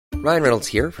Ryan Reynolds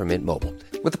here from Mint Mobile.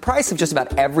 With the price of just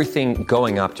about everything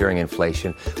going up during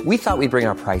inflation, we thought we'd bring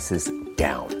our prices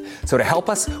down. So to help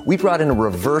us, we brought in a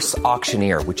reverse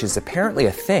auctioneer, which is apparently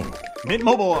a thing. Mint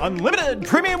Mobile Unlimited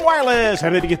Premium Wireless.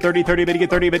 How to get 30, 30, bit to get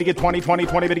 30, bit to get 20, 20,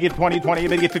 20, bit to get 20, 20,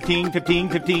 bit to get 15, 15,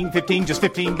 15, 15, just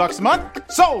 $15 a month?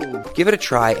 Sold! Give it a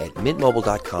try at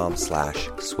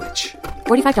mintmobile.com/switch.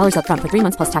 $45 up front for 3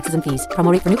 months plus taxes and fees.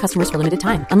 Promo rate for new customers for limited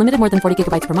time. Unlimited more than 40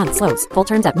 gigabytes per month. Slows full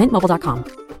terms at mintmobile.com.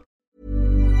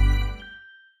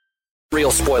 Real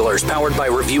spoilers powered by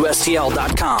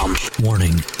ReviewSTL.com.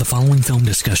 Warning, the following film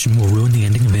discussion will ruin the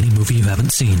ending of any movie you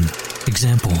haven't seen.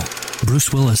 Example,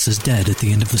 Bruce Willis is dead at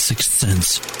the end of The Sixth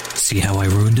Sense. See how I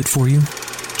ruined it for you?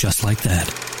 Just like that.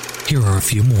 Here are a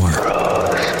few more.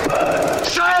 Rosebud.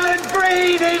 Silent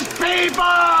breed is people!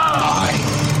 I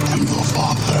am your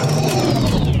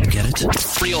father. Get it?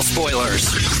 Real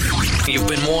spoilers. You've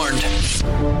been warned.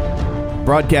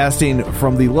 Broadcasting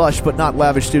from the lush but not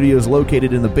lavish studios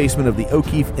located in the basement of the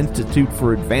O'Keefe Institute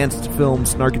for Advanced Film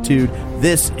Snarkitude,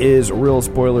 this is Real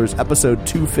Spoilers, episode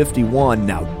 251.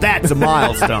 Now that's a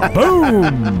milestone.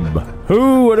 Boom!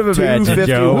 Who would have imagined,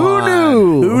 Joe? Who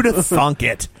knew? Who'd have thunk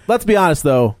it? Let's be honest,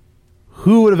 though.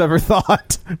 Who would have ever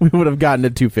thought we would have gotten to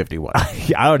 251?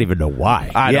 I don't even know why.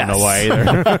 I don't know why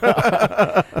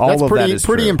either. All That's of pretty, that is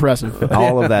pretty true. impressive.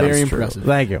 All of that Very is true. impressive.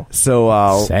 Thank you.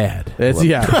 So, Sad. It's,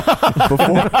 yeah.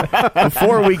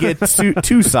 before we get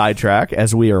too sidetracked,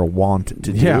 as we are wont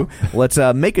to do, let's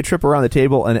make a trip around the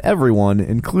table, and everyone,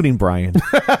 including Brian,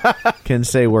 can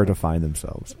say where to find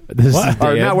themselves. Or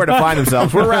not where to find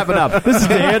themselves. We're wrapping up. This is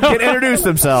Dan. Can introduce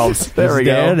themselves. There we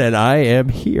go. Dan, and I am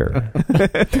here.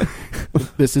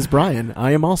 This is Brian.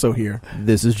 I am also here.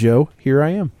 This is Joe. Here I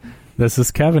am. This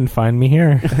is Kevin. Find me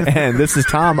here. And this is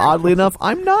Tom. Oddly enough,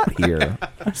 I'm not here.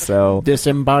 So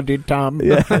Disembodied Tom.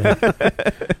 Yeah.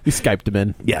 We Skyped him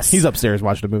in. Yes. He's upstairs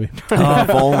watching a movie. If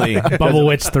only. Bubble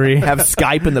Witch 3. Have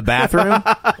Skype in the bathroom.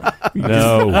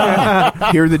 No.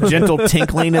 Hear the gentle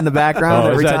tinkling in the background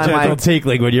every it's not time gentle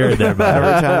tinkling when you're in there, man.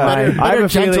 every time I have a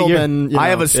gentle than, I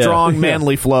have a strong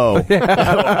manly flow.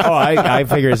 I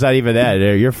figure it's not even that.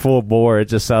 You're full bore. It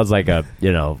just sounds like a,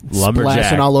 lumberjack.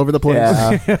 Splashing all over the place.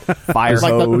 Yeah. Fire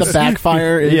Like hose. the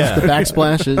backfire is the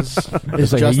backsplash is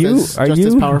Like, just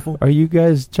as powerful. Are you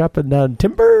guys chopping down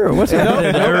timber or what's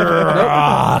happening?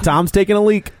 Tom's taking a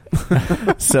leak.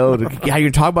 So, you're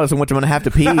talking about so much I'm going to have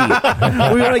to pee. We want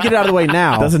to get it out of the way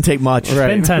now. Doesn't take much. It's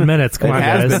been 10 minutes. Come It on,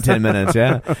 has guys. been 10 minutes,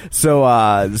 yeah.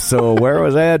 So where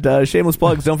was I at? Shameless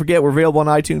plugs. Don't forget, we're available on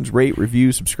iTunes. Rate,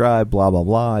 review, subscribe, blah, blah,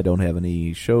 blah. I don't have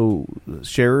any show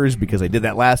sharers because I did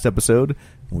that last episode.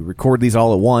 We record these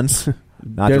all at once.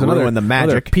 Not There's to ruin another the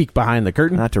magic. peek behind the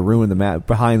curtain. Not to ruin the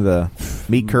behind the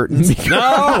meat curtains. No!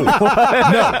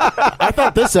 I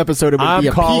thought this episode would I'm be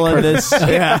a calling peak this.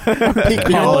 Yeah. peek behind the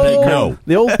curtain. No.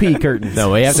 The old pea curtains.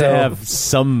 No, we have to have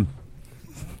some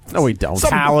No, we don't.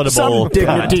 palatable Some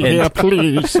dignity here, content.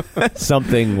 please.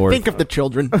 Something worth. Think of the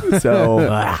children. So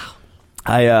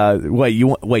wait, you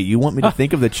want me to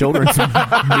think of the children's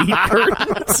meat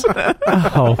curtains?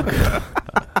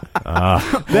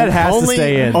 That has to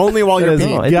stay in. Only while you're That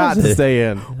peeing. has got to stay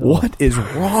in. What is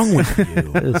wrong with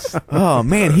you? Oh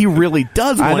man, he really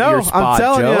does want I know. your spot, I'm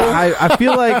telling Joe. you. I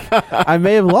feel like I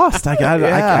may have lost. I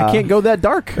can't go that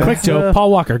dark. Quick, Joe.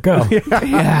 Paul Walker, go.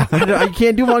 Yeah, I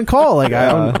can't do one call. Like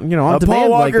on demand. Paul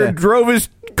like Walker that. drove his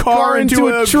car into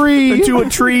a tree. into a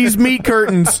tree's meat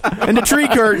curtains, into tree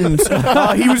curtains.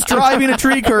 He was driving a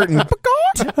tree curtain.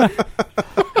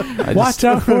 Watch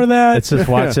out for that. It's just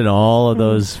watching all of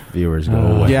those viewers go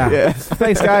away. Yeah.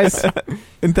 Thanks, guys.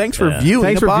 And thanks for viewing.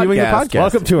 Thanks the for viewing the podcast. podcast.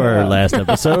 Welcome to our last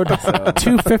episode.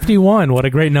 251. What a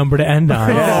great number to end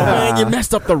on. Oh, man, you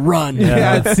messed up the run.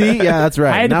 Yeah. See, that's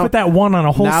right. I had to put that one on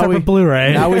a whole separate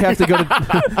Blu-ray. Now we have to go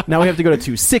to. Now we have to go to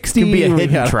 260. It can be a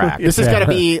hidden track. This has got to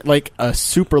be like a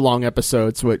super long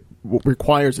episode, so it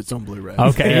requires its own Blu-ray.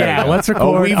 Okay, yeah. Let's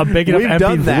record a big enough MP3.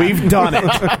 Done that. We've done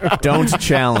it. Don't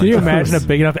challenge. Can you imagine a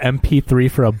big enough MP3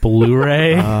 for a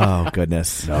Blu-ray? Oh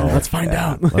goodness! No. Let's find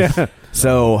out.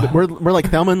 So we're like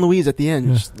Thelma and Louise at the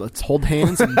end. Just let's hold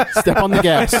hands and step on the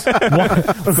gas.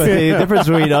 But the difference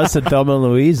between us and Thelma and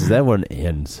Louise is that one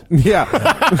ends. Yeah.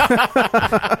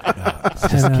 It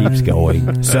just keeps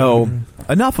going. So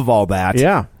enough of all that.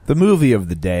 Yeah. The movie of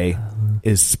the day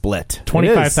is Split.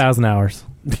 25,000 hours.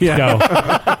 Go.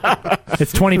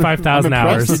 It's 25,000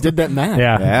 hours. You did that math.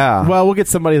 Yeah. Well, we'll get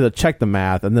somebody to check the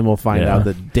math, and then we'll find out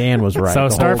that Dan was right. So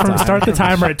start the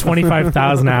timer at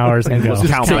 25,000 hours and go.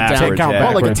 Count backwards.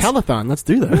 Oh, like a telethon. Let's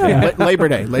do that. Yeah. Labor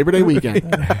Day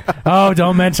weekend. Oh,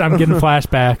 don't mention I'm getting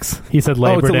flashbacks. He said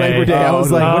Labor Day. Labor Day. I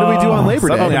was like, what do we do on Labor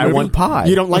Day? Suddenly I want pie.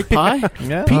 You don't like pie?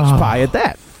 Yeah. Peach pie at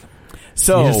that.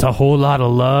 So just a whole lot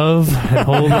of love, a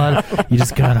whole lot. You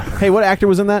just gotta. Hey, what actor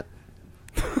was in that?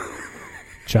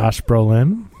 Josh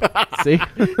Brolin. See,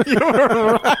 You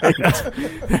were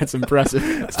right. That's impressive.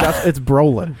 it's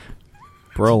Brolin.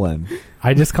 Brolin.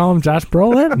 I just call him Josh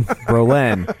Brolin.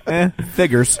 Brolin.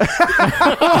 Figures.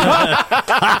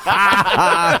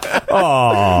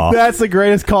 That's the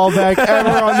greatest callback ever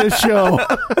on this show.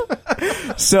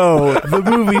 So the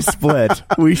movie Split.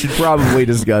 We should probably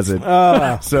discuss it.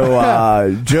 Joe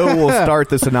will start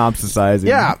the synopsisizing.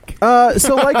 Yeah.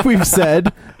 So like we've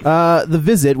said, The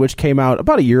Visit, which came out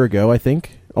about a year ago, I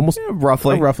think, almost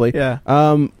roughly. Yeah.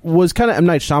 Was kind of M.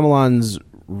 Night Shyamalan's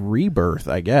rebirth,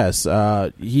 I guess.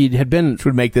 He had been, Which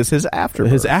would make this his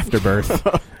afterbirth. his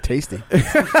afterbirth. Tasty.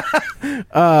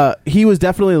 He was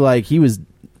definitely he was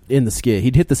in the skid.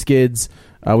 He'd hit the skids.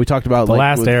 We talked about The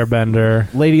Last with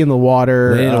Airbender. Lady in the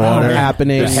Water,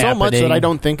 Happening. There's so much that I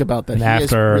don't think about that And he has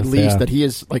After Earth, released yeah. that he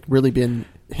has really been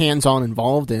hands-on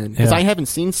involved in. Because Yeah. I haven't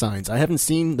seen Signs. I haven't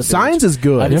seen The Signs Village. is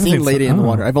good. I haven't You haven't seen seen Lady in the oh.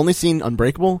 Water. I've only seen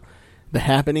Unbreakable, The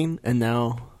Happening, and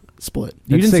now Split.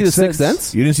 You didn't see The Sixth Sixth Sense?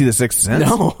 Sense? You didn't see The Sixth Sense?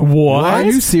 No. What? Are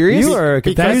you serious? You are a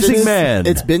Because confusing it's- man.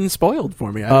 It's been spoiled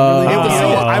for me. I really It hate to was-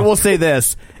 say it. I will say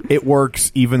this: it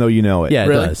works even though you know it. Yeah, it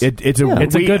Really? does. It's a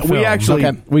good film. We actually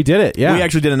Okay. We did it, yeah. we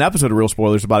actually did an episode of Real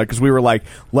Spoilers about it because we were like,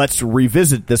 let's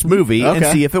revisit this movie and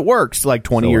Okay. see if it works. Like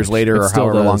 20 Still years works. later It or still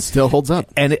however does. long. Still holds up.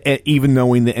 And even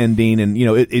knowing the ending, and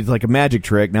it's like a magic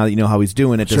trick. Now that you know how he's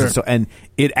doing it, Sure. and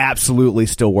it absolutely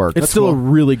still works. It's still a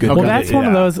really good Well, movie. that's one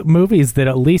of those movies that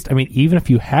at least, I mean, even if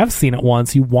you have seen it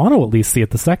once, you want to at least see it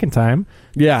the second time.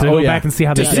 Yeah. To Oh, go yeah. back and see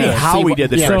how to they see did it. how See he what- did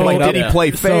the yeah, trick. so- Like, did he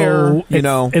play fair?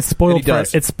 So it's spoiled and he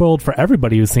does. it's spoiled for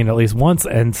everybody who's seen it at least once,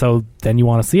 and so then you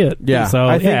want to see it. Yeah. So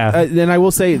I think, then I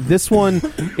will say this one,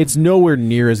 it's nowhere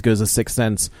near as good as The Sixth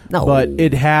Sense. No. But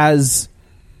it has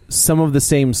some of the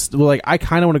same. I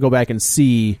kind of want to go back and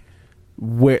see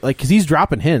where, because he's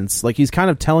dropping hints. Like, he's kind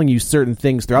of telling you certain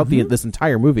things throughout this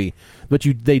entire movie, but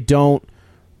they don't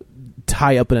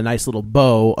tie up in a nice little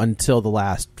bow until the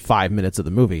last 5 minutes of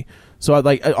the movie. So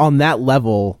on that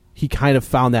level, he kind of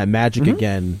found that magic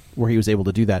again where he was able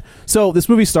to do that. So this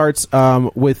movie starts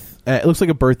with it looks like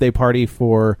a birthday party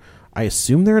for, I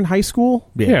assume they're in high school.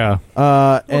 Yeah.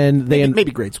 And they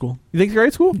Maybe grade school. You think they're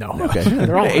grade school? No. Okay.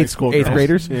 They're all high eighth school eighth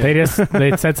girls. graders.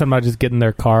 They said something about just getting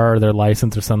their car or their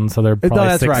license or something, so they're probably No,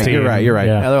 that's 16. right. You're right.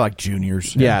 Yeah, Yeah. they're like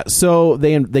juniors. Yeah. So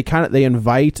they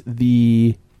invite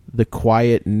the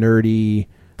quiet, nerdy,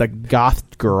 the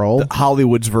goth girl.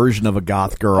 Hollywood's version of a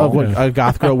goth girl. Of what a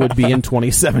goth girl would be in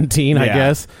 2017, I Yeah.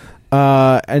 guess.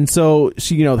 And so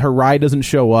she, her ride doesn't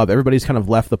show up. Everybody's kind of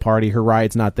left the party. Her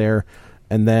ride's not there.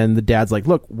 And then the dad's like,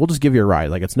 "Look, we'll just give you a ride.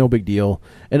 Like, it's no big deal."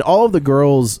 And all of the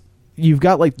girls, you've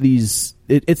got like these.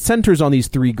 It centers on these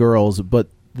three girls, but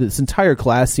this entire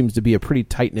class seems to be a pretty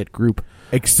tight knit group,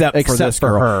 except for this for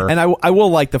girl. her. And I do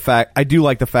like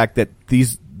the fact that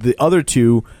the other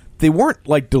two, they weren't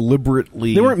like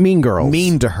deliberately, They weren't mean girls.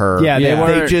 mean to her. Yeah, they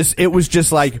weren't- it was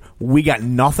just like, we got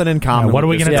nothing in common. What are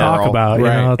we going to talk about? You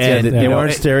know, it's And just- They yeah.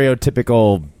 weren't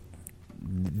stereotypical.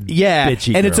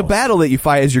 bitchy and it's a girls. battle that you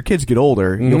fight as your kids get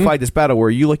older. You'll fight this battle where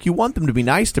you want them to be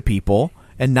nice to people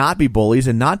and not be bullies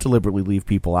and not deliberately leave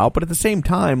people out, but at the same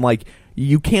time, like,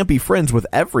 you can't be friends with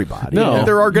everybody. No. And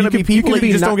there are going to be people that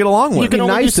you just don't get along with. You can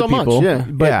only be nice do to so much, people, yeah.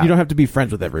 but Yeah. you don't have to be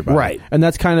friends with everybody. Right. And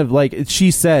that's kind of like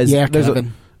she says. Yeah, there's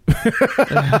Kevin.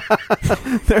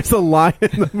 there's a line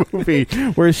in the movie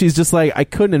where she's just like, "I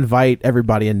couldn't invite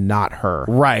everybody and not her."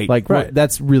 Right. Like Right.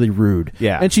 that's really rude.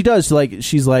 Yeah. And she does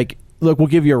she's like, "Look, we'll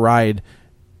give you a ride,"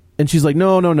 and she's like,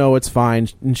 "No, it's fine."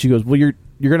 And she goes, "Well, you're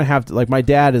gonna have to, like, my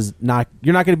dad is not.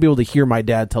 You're not gonna be able to hear my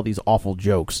dad tell these awful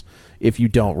jokes if you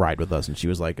don't ride with us." And she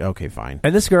was like, "Okay, fine."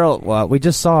 And this girl, well, we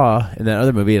just saw in that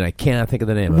other movie, and I cannot think of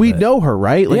the name of We it. know her,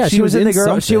 right? Like, yeah, she was in the girl.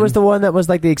 something. She was the one that was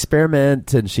like the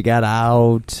experiment, and she got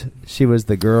out. She was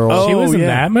the girl. Oh, She was in yeah.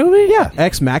 that movie? Yeah,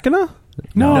 Ex Machina.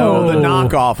 No. the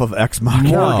knockoff of Ex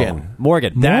Machina.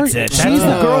 Morgan. That's it. She's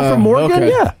the girl from Morgan. okay.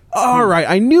 Yeah. All right,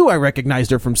 I knew I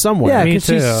recognized her from somewhere. Yeah, Me because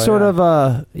she's too, sort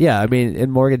yeah. of I mean, in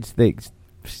Morgan's thing,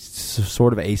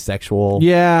 sort of asexual.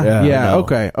 Yeah. no.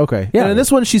 Okay. Yeah. And in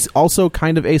this one, she's also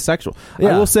kind of asexual. I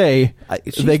Yeah. will say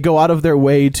they go out of their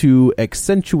way to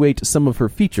accentuate some of her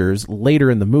features later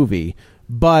in the movie,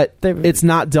 but it's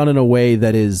not done in a way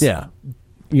that is,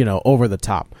 over the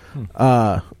top.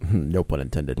 No pun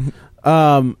intended.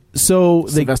 So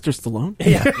they Sylvester Stallone?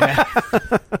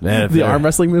 Man, the arm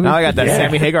wrestling movie. Now I got that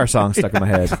Sammy Hagar song stuck in my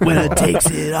head. when it takes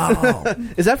it all.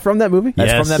 Is that from that movie?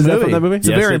 That's Yes. from that Is that movie. from that movie? It's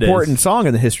a Yes, very it important is. song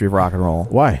in the history of rock and roll.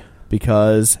 Why?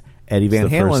 Because Eddie Van the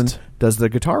Halen first- does the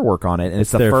guitar work on it, and it's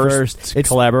the their first first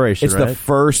collaboration, It's right? the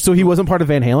first. So he wasn't part of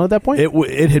Van Halen at that point?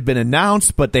 It had been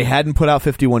announced, but they hadn't put out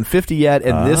 5150 yet,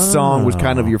 and this song was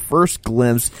kind of your first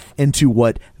glimpse into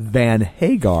what Van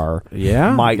Hagar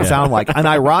might sound like. And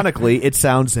ironically, it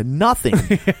sounds nothing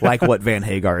like what Van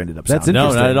Hagar ended up sounding. That's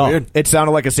interesting. No, not at all. Weird. It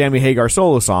sounded like a Sammy Hagar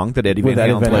solo song that Eddie Van With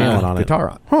Eddie Halen Van played Halen on it. guitar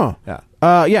on. Huh.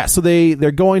 Yeah. So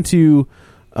they're going to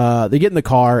they get in the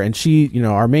car, and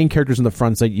our main character's in the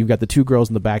front seat. You've got the two girls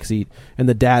in the back seat, and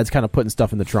the dad's kind of putting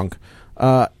stuff in the trunk.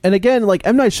 And again, like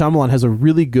M. Night Shyamalan has a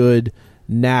really good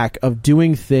knack of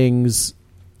doing things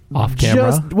Off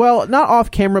camera? Not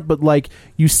off camera, but like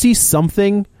you see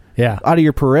something out of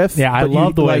your periph. Yeah, I but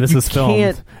love the way this is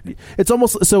filmed. It's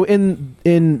almost so in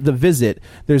The Visit,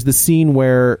 there's the scene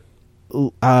where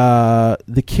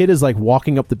the kid is like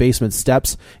walking up the basement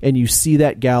steps, and you see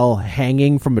that gal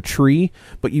hanging from a tree,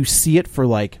 but you see it for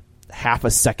like half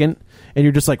a second, and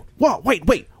you're just like, whoa, wait,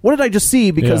 what did I just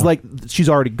see? Because like she's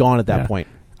already gone at that point.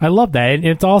 I love that. And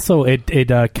it's also it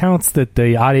counts that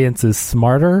the audience is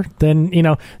smarter than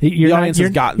you're audience has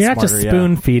gotten you're not smarter, just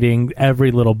spoon feeding every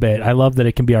little bit. I love that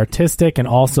it can be artistic, and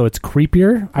also it's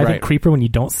creepier. I think creepier when you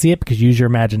don't see it, because you use your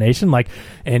imagination, like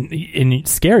and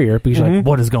scarier because you're like,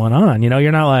 what is going on?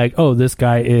 You're not like, oh, this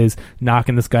guy is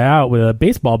knocking this guy out with a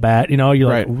baseball bat.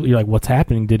 You're like, what's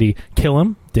happening? Did he kill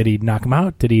him? Did he knock him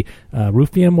out? Did he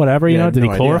roofie him? Whatever, did he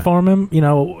chloroform him?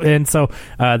 And so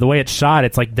the way it's shot,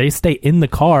 it's like they stay in the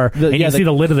car and you see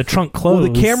the lid of the trunk close.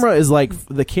 Well, the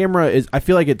camera is I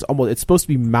feel like it's supposed to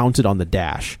be mounted on the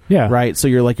dash. Yeah. Right. So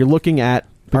you're looking at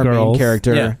our main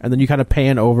character, and then you kind of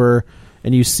pan over,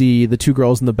 and you see the two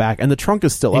girls in the back, and the trunk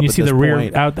is still up. And you at see this the rear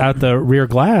point. out the rear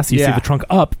glass. You see the trunk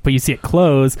up, but you see it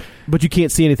close, but you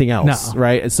can't see anything else. No.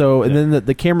 Right. And so, and then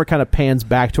the camera kind of pans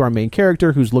back to our main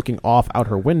character, who's looking off out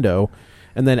her window,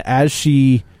 and then as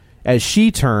she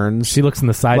turns, she looks in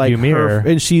the side view mirror,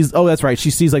 and that's right. She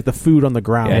sees like the food on the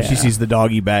ground. And she sees the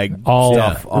doggy bag all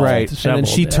stuff, all right. And then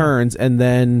she turns, and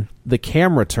then the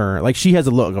camera turns. Like she has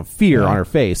a look of fear on her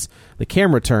face. The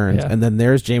camera turns, and then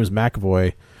there's James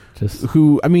McAvoy,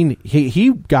 who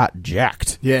he got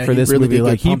jacked for this really movie.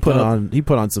 Like he put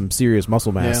on some serious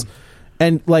muscle mass.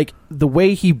 And like the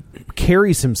way he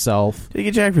carries himself. Did he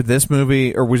get jacked for this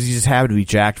movie, or was he just happy to be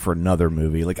jacked for another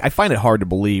movie? Like I find it hard to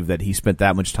believe that he spent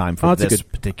that much time for this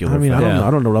particular film. I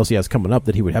don't know what else he has coming up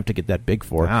that he would have to get that big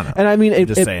for. I don't know. And I mean,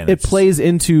 it plays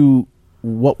into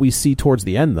what we see towards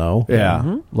the end, though. Yeah.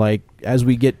 Mm-hmm. Like as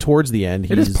we get towards the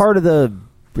end, it is part of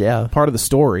the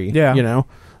story. Yeah.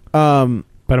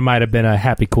 But it might have been a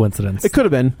happy coincidence. It could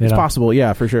have been. It's possible.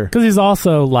 Yeah, for sure. Because he's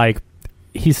also like,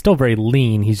 he's still very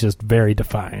lean. He's just very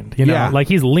defined. Like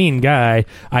he's a lean guy.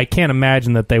 I can't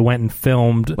imagine that they went and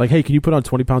filmed. Like, hey, can you put on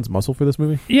 20 pounds of muscle for this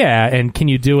movie? Yeah, and can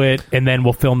you do it? And then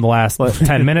we'll film the last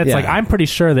 10 minutes. Yeah. Like, I'm pretty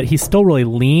sure that he's still really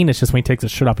lean. It's just when he takes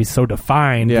his shirt off, he's so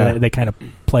defined that they kind of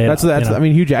play it. I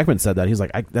mean, Hugh Jackman said that. He's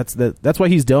like, that's why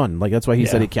he's done. Like, that's why he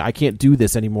said I can't do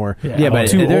this anymore. Yeah, but I'm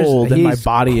too old, and my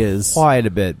body is quite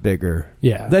a bit bigger.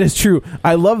 Yeah, that is true.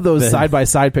 I love those side by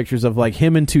side pictures of like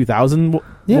him in 2000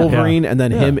 Wolverine, and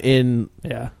then him in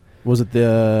was it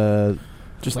the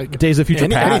just like Days of Future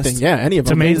Past? Anything, any of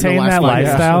them. To maintain that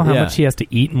lifestyle, how much he has to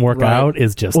eat and work out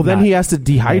is just then he has to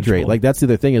dehydrate. Manageable. Like that's the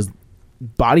other thing is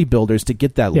bodybuilders to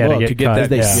get that look to get that,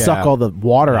 they suck all the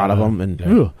water out of them and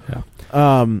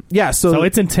so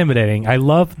it's intimidating. I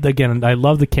love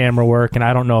the camera work, and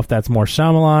I don't know if that's more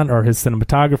Shyamalan or his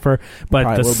cinematographer,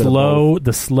 but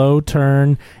the slow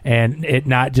turn, and it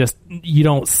not just, you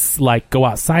don't like go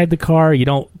outside the car, you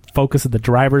don't focus at the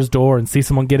driver's door and see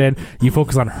someone get in, you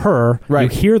focus on her, you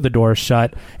hear the door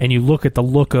shut, and you look at the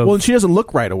look of, well, and she doesn't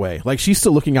look right away, like she's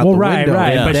still looking out the window,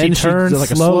 but then she turns like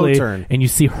slowly, a slow turn, and you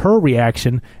see her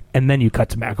reaction, and then you cut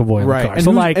to McAvoy in the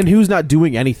car. And who's not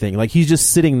doing anything, like he's just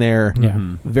sitting there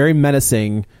very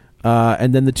menacing,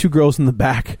 and then the two girls in the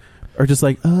back are just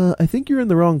like, I think you're in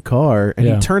the wrong car, and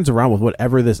he turns around with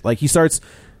whatever this, like he starts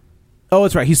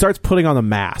he starts putting on the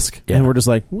mask, and we're just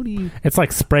like, what do you? It's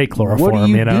like spray chloroform, what are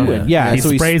you doing? Yeah, he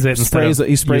so sprays it.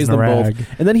 He sprays them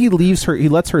both, and then he leaves her. He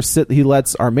lets her sit. He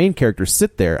lets our main character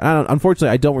sit there. Unfortunately,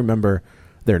 I don't remember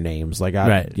their names. Like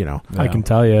I can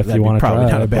tell you if you want to. Probably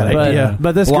try not a bad idea.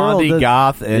 But this Blondie, girl,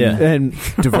 goth, and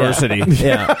diversity.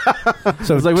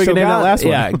 So it's like we can name that last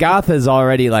one. Yeah, goth is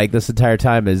already like this entire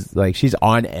time is like she's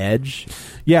on edge.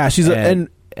 Yeah, she's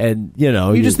and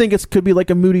you just think it could be like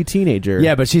a moody teenager.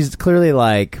 Yeah, but she's clearly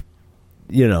like,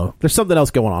 there's something else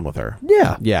going on with her.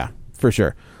 Yeah, for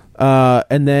sure.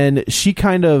 And then she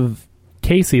kind of.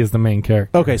 Casey is the main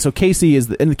character. Okay, so Casey's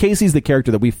the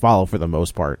character that we follow for the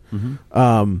most part.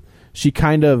 Mm-hmm. She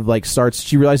kind of like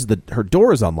she realizes that her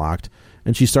door is unlocked,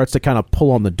 and she starts to kind of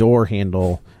pull on the door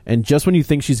handle, and just when you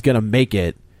think she's gonna make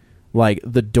it, like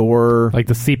the door, like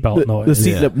the seatbelt noise, the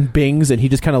seat that bings, and he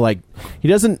just kind of like, he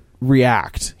doesn't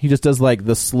react, he just does like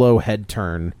the slow head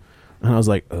turn. And I was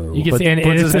like, oh. You can see, and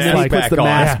it's just like puts the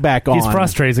mask back on. He's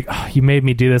frustrated. He's like, oh, you made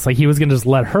me do this. Like he was going to just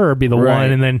let her be the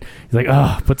one, and then he's like,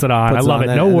 oh, puts it on. I love it.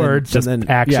 No words, just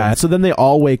action. Yeah. So then they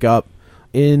all wake up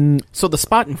in. So the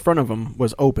spot in front of him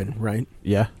was open, right?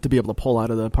 Yeah. To be able to pull out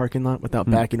of the parking lot without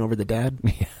backing over the dad.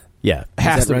 Yeah,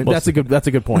 has to. Right? That's a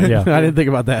good point. Yeah. I didn't think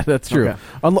about that. That's true.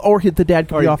 Okay. Or the dad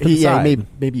could be off to the side.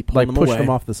 Maybe pull like him push away.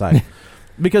 him off the side,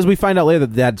 because we find out later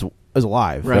that the dad is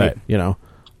alive. Right. You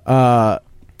know.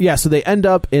 Yeah, so they end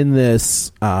up in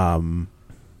this 10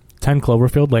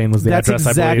 Cloverfield Lane was the address.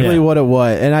 That's exactly what it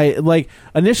was. And I like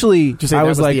initially I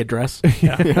was like the address.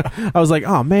 I was like,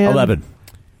 oh man, 11.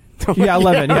 Yeah,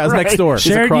 11. Yeah, it was next door.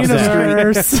 Shared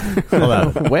universe.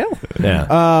 11. Well,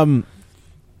 yeah.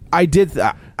 I did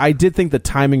think the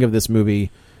timing of this movie.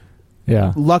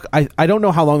 Yeah. I don't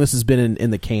know how long this has been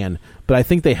in the can, but I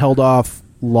think they held off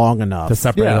long enough to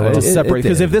separate.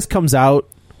 Because if this comes out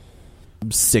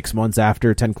 6 months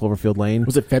after 10 Cloverfield Lane,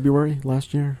 was it February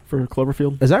last year for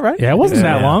Cloverfield? Is that right? Yeah, it wasn't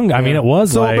that long. I mean, it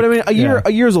was. So, like, but I mean,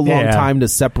 a year's a long time to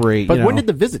separate. But when did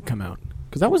The Visit come out?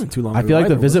 Because that wasn't too long. I feel like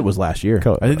The Visit was last year.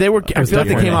 I think they were. I feel like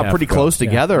they came out pretty close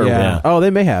together. Yeah. Oh,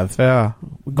 they may have. Yeah.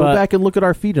 Go back and look at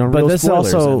our feed on Real this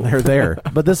Spoilers, also and they're there.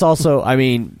 But this also, I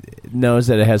mean, knows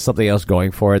that it has something else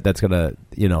going for it. That's gonna,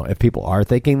 if people are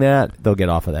thinking that, they'll get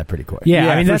off of that pretty quick. Yeah,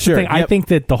 I mean that's the thing. Yep. I think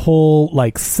that the whole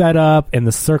like setup and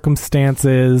the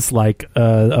circumstances, like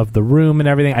of the room and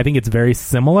everything, I think it's very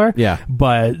similar. Yeah.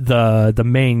 But the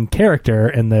main character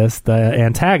in this, the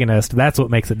antagonist, that's what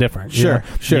makes it different. Sure.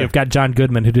 You've got John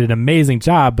Goodman who did an amazing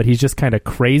job, but he's just kind of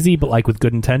crazy, but like with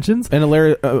good intentions. And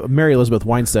Mary Elizabeth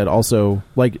Winstead also,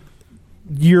 like,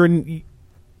 you're in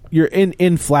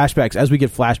flashbacks. As we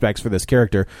get flashbacks for this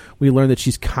character, we learn that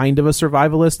she's kind of a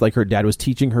survivalist. Like her dad was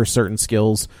teaching her certain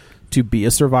skills to be a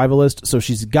survivalist, so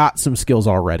she's got some skills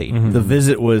already. Mm-hmm. The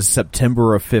Visit was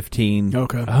September of 15.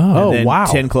 Okay. Oh, and wow.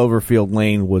 10 Cloverfield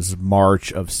Lane was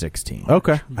March of 16.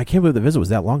 Okay. I can't believe The Visit was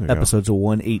that long ago. Episodes of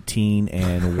 118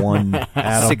 and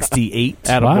 168.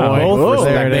 Wow. Both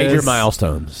there it major is.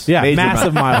 milestones. Yeah, Major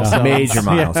massive milestones. Major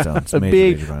milestones. Yeah.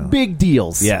 Major milestones. Big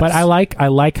deals. Yes. But I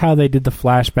like how they did the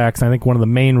flashbacks. I think one of the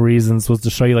main reasons was to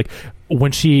show you, like,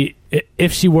 when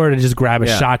if she were to just grab a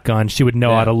shotgun, she would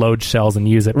know how to load shells and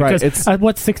use it. Right. Because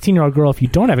what 16-year-old girl, if you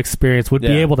don't have experience, would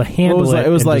be able to handle it? It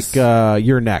was like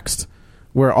You're Next,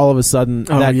 where all of a sudden,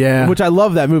 which I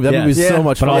love that movie. That movie is so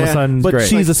much fun. But all of a sudden, but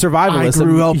she's a survivalist. I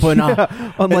grew up in a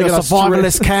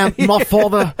survivalist camp. My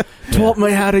father taught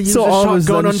me how to use a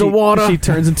shotgun underwater. She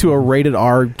turns into a rated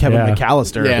R Kevin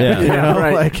McAllister.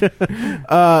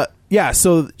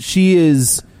 So she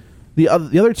is. The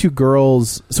other two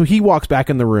girls. So he walks back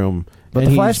in the room, but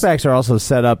the flashbacks are also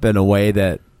set up in a way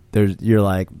that you're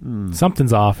like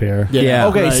something's off here. Yeah.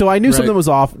 Okay. Right, so I knew something was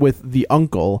off with the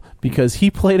uncle because he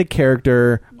played a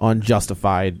character on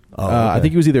Justified. I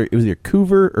think it was either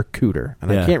Coover or Cooter,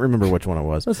 and I can't remember which one it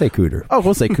was. Let's say Cooter. Oh,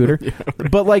 we'll say Cooter.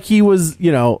 But like he was,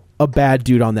 a bad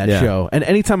dude on that show, and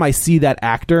anytime I see that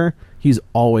actor. He's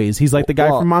like the guy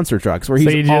from Monster Trucks, where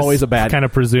he's always a bad. Kind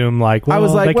of presume like. Well, I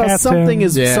was like, well, something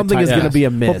is going to be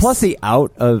amiss. Well, plus the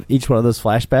out of each one of those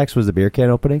flashbacks was the beer can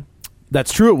opening.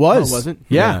 That's true. It was. Oh, was it?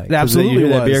 Yeah, it absolutely you hear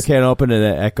was. that beer can open and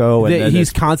an echo, and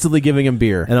he's constantly giving him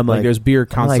beer, and I'm like, there's beer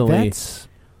constantly.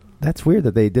 That's weird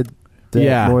that they did.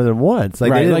 More than once.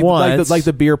 Like they did once. Like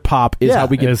the beer pop is how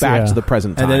we get back to the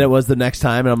present time. And then it was the next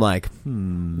time, and I'm like,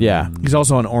 Yeah. He's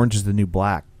also on Orange is the New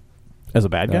Black as a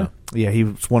bad guy. Yeah, he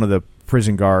was one of the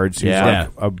prison guards. He's like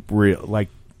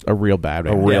a real bad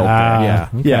guy.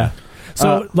 Yeah.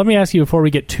 So let me ask you before we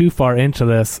get too far into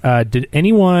this: did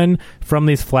anyone from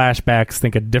these flashbacks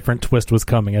think a different twist was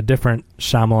coming? A different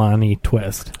Shyamalan-y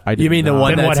twist? You mean the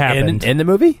one that's in the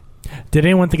movie? Did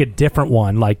anyone think a different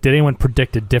one? Like, did anyone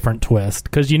predict a different twist?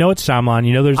 Because it's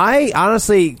Shyamalan. There's. I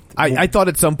honestly, I thought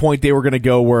at some point they were going to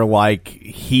go where like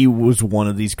he was one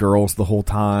of these girls the whole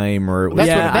time, or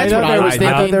that's what I was thinking.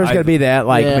 I thought there was going to be that.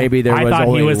 Like maybe there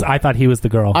was. I thought he was the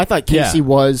girl. I thought Casey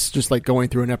was just like going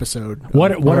through an episode. That's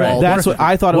what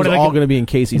I thought. It was all going to be in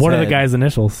Casey's. What head. are the guy's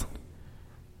initials?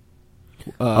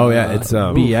 It's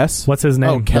BS. What's his name?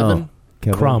 Oh, Kevin.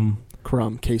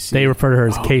 Crumb. Casey. They refer to her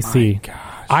as KC.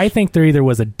 I think there either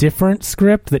was a different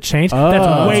script that changed.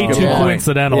 That's way too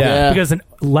coincidental. Yeah. Because in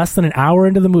less than an hour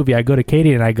into the movie, I go to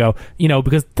Katie and I go,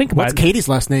 because think about What's Katie's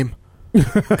last name?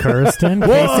 Kirsten.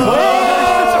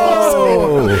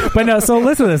 But no, so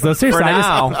listen to this though. Seriously,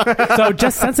 For so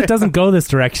just since it doesn't go this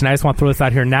direction, I just want to throw this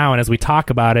out here now, and as we talk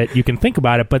about it, you can think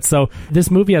about it. But so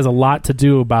this movie has a lot to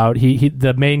do about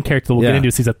the main character that we'll get into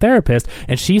is he's a therapist,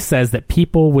 and she says that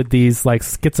people with these like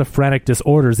schizophrenic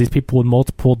disorders, these people with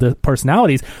multiple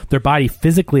personalities, their body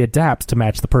physically adapts to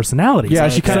match the personalities. Yeah,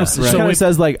 she kind of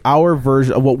says like our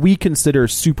version of what we consider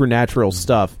supernatural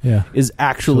stuff is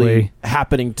actually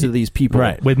happening to these people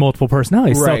with multiple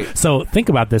personalities. Right. So think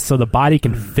about this. So the body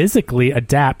can physically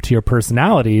adapt to your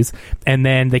personalities, and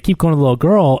then they keep going to the little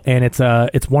girl, and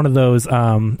it's one of those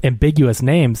ambiguous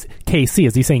names. KC,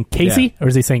 is he saying Casey or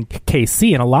is he saying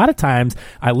KC? And a lot of times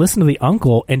I listen to the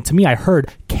uncle, and to me I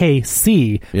heard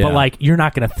KC, but like you're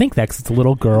not going to think that because it's a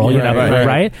little girl,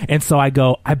 right? And so I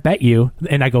go, I bet you,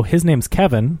 and I go, his name's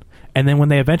Kevin, and then when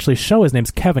they eventually show his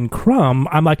name's Kevin Crumb,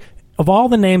 I'm like, of all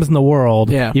the names in the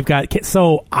world, you've got.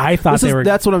 So I thought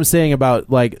that's what I'm saying about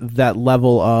like that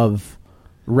level of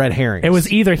red herrings. It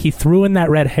was either he threw in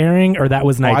that red herring or that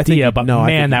was an idea, but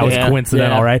that was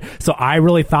coincidental, right? So I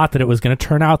really thought that it was going to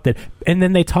turn out that. And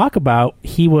then they talk about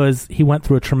he went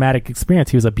through a traumatic experience.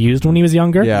 He was abused when he was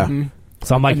younger. Yeah. Mm-hmm.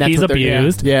 So I'm like, he's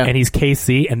abused, and he's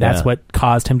KC, and that's what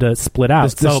caused him to split out.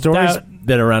 The story's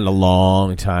been around a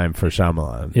long time for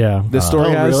Shyamalan. Yeah. The story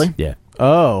has? Really? Yeah.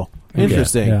 Oh.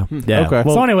 Interesting. Yeah. Okay.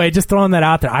 So anyway, just throwing that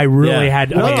out there, I really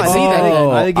had. No, I see that.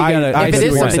 I think you gotta. If it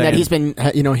is something that he's been,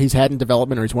 he's had in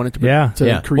development or he's wanted to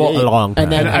create, a long time.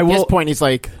 And then at this point, he's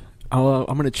like, I'm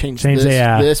going to change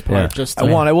this part. Just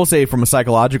I will say, from a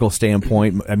psychological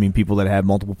standpoint, I mean, people that have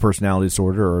multiple personality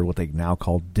disorder, or what they now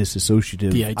call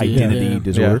dissociative identity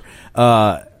disorder,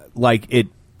 like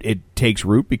it takes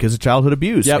root because of childhood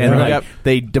abuse, and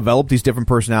they develop these different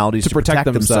personalities to protect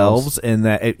themselves. And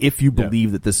that if you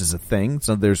believe that this is a thing,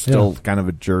 so there's still kind of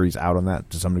a jury's out on that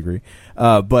to some degree.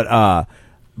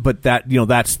 But that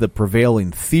that's the prevailing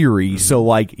theory. So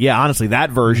honestly, that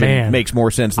version makes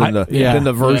more sense than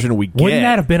the version we get. Wouldn't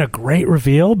that have been a great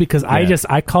reveal? Because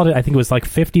I called it. I think it was like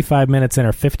 55 minutes in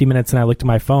or 50 minutes, and I looked at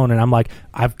my phone and I'm like,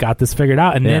 I've got this figured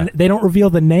out. And then they don't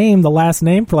reveal the last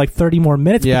name for like 30 more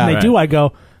minutes. But when they do, I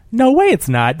go, no way, it's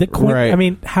not. I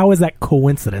mean, how is that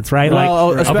coincidence, right?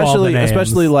 Well,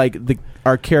 especially like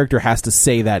our character has to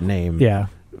say that name. Yeah.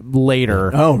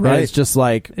 Later. Oh, right. And it's just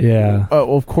like,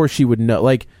 oh, of course she would know.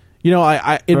 Like,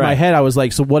 I in my head I was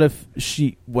like, so what if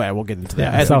she? Well, we'll get into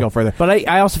that as we go further. But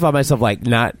I also found myself like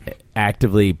not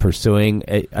actively pursuing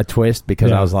a twist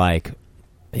because I was like,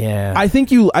 I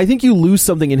think you lose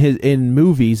something in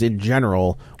movies in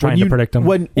general trying to predict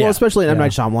them. Especially in M.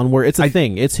 Night Shyamalan, where it's a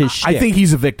thing. It's his shtick. I think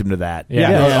he's a victim to that.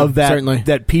 Of that, certainly.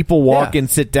 That people walk and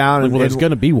sit down, and there's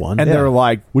going to be one, and they're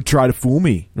like, "Would try to fool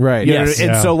me," right?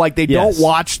 And so they don't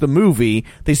watch the movie;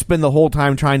 they spend the whole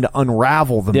time trying to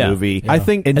unravel the movie. I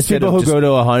think it's people who go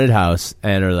to a haunted house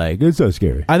and are like, "It's so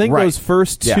scary." I think those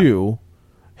first two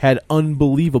had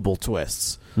unbelievable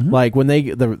twists. Mm-hmm. Like when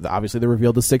obviously they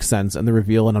revealed the Sixth Sense and they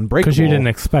reveal an Unbreakable because you didn't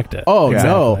expect it. Oh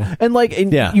no! And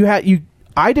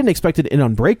I didn't expect it in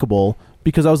Unbreakable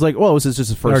because I was like, well, this is just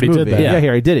his first movie. He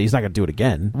already did it. He's not going to do it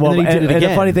again. Well, and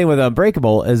the funny thing with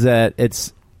Unbreakable is that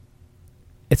it's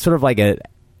sort of like an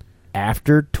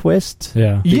after twist.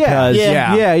 Yeah. Because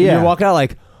you're walking out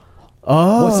like,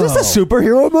 oh, was this a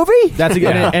superhero movie? That's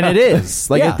and it is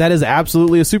that is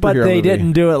absolutely a superhero. But they movie.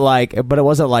 didn't do it but it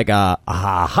wasn't like a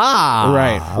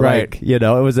right. Like, it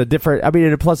was a different. I mean,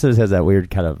 and plus it has that weird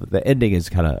kind of. The ending is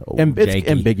kind of it's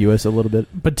ambiguous a little bit.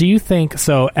 But do you think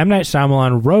so? M. Night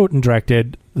Shyamalan wrote and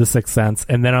directed The Sixth Sense,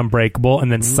 and then Unbreakable,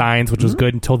 and then Signs, which was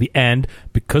good until the end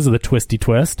because of the twisty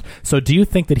twist. So do you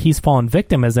think that he's fallen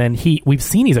victim, as in we've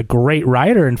seen he's a great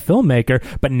writer and filmmaker,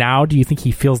 but now do you think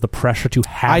he feels the pressure to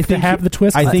have the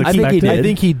twist? I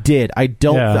think he did. I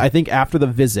don't. I think after The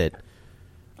Visit,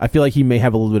 I feel like he may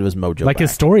have a little bit of his mojo. Like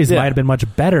his stories might have been much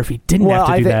better if he didn't have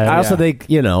to do that. I also think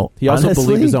he also honestly,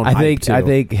 believed his own hype too. I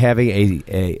think having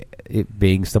it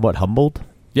being somewhat humbled,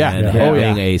 and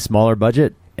having a smaller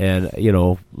budget and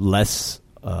less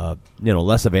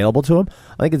available to him,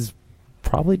 I think it's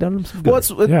probably done him some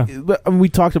good. We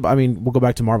talked about. I mean, we'll go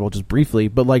back to Marvel just briefly,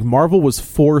 but like Marvel was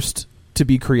forced to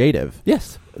be creative.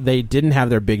 Yes, they didn't have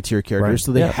their big tier characters,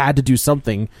 so they had to do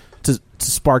something to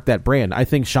spark that brand. I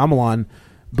think Shyamalan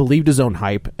believed his own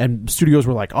hype, and studios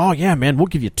were like, "Oh yeah, man, we'll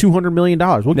give you $200 million.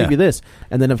 We'll give you this,"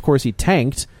 and then of course he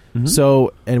tanked. Mm-hmm.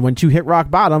 So, and when you hit rock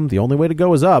bottom, the only way to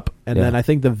go is up. And then I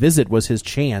think The Visit was his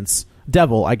chance.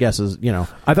 Devil, I guess, is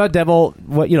I thought Devil.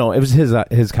 It was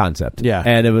his concept. Yeah,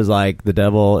 and it was like the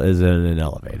devil is in an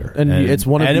elevator, and it's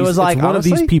one of these, it was like one of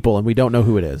these people, and we don't know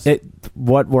who it is.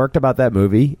 What worked about that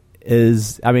movie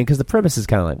is, I mean, because the premise is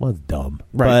kind of like, well, it's dumb,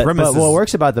 right? But what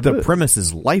works about the premise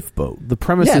is Lifeboat. The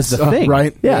premise is the thing,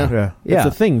 right? Yeah. It's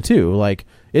a thing too. Like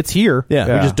it's here. Yeah,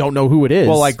 we just don't know who it is.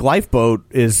 Well, like Lifeboat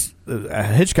is a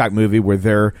Hitchcock movie where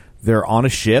they're on a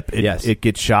ship. It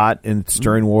gets shot, and it's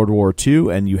during World War II,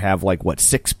 and you have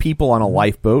 6 people on a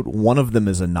lifeboat. One of them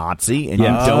is a Nazi, and you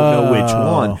don't know which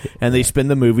one. And they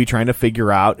spend the movie trying to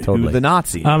figure out who the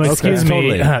Nazi is. Excuse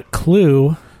me,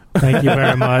 Clue. Thank you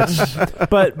very much.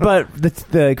 But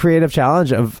the creative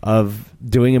challenge of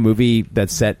doing a movie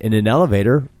that's set in an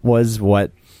elevator was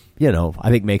what, I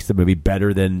think makes the movie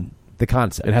better than the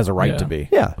concept. It has a right to be.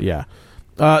 Yeah.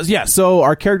 So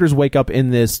our characters wake up in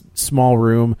this small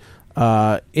room.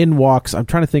 In walks, I'm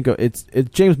trying to think of it's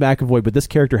James McAvoy, but this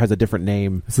character has a different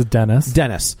name. This is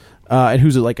Dennis. And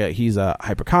who's he's a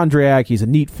hypochondriac. He's a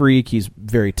neat freak. He's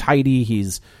very tidy.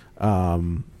 He's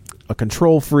a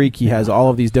control freak. He has all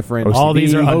of these different OCD. All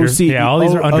these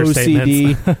are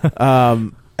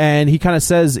OCD. And he kind of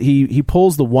says he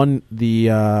pulls the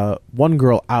one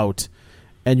girl out,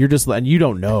 and you're just and you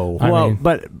don't know.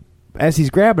 But as he's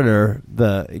grabbing her,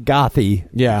 the gothy,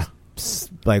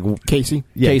 Casey,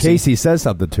 Casey says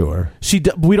something to her.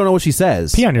 We don't know what she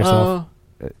says. Pee on yourself.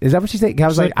 Is that what she said? I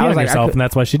was like, pee on yourself, and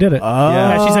that's why she did it.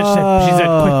 Yeah, she said,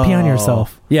 quick, pee on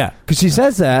yourself. Yeah, because she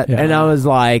says that, and I was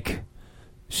like,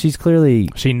 she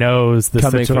knows the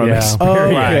coming situation. from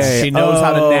experience. She knows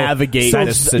how to navigate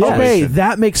this situation. Okay,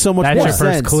 that makes so much more sense. That's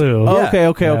your first clue.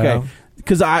 Okay.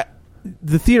 Because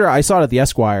the theater, I saw it at the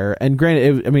Esquire, and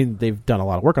granted, they've done a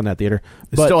lot of work on that theater.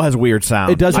 But it still has weird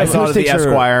sound. It does. I saw it at the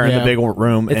Esquire in the big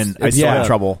room, and I still had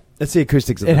trouble. It's the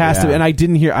acoustics. It has to, and I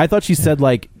didn't hear. I thought she said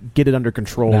get it under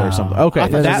control or something. Okay,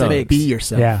 that makes be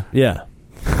yourself. Yeah.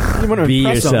 You want to be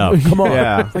yourself. Come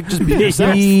on, just be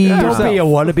yourself. Don't be a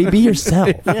wannabe. Be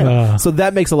yourself. So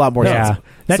that makes a lot more sense.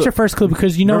 That's your first clue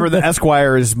because remember the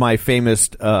Esquire is my famous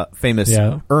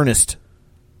Ernest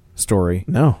story.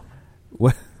 No.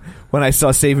 When I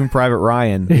saw Saving Private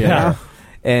Ryan,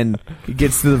 and he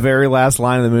gets to the very last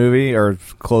line of the movie, or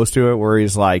close to it, where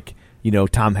he's like,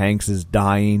 Tom Hanks is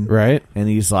dying, right? And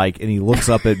he's like, and he looks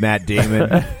up at Matt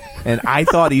Damon, and I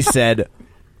thought he said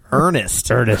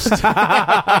Ernest, and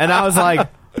I was like,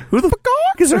 who the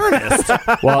fuck is Ernest?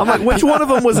 Well, I'm like, which one of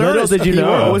them was Ernest? Did you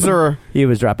know? Was there? He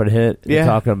was dropping a hit,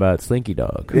 talking about Slinky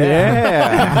Dog.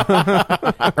 Yeah,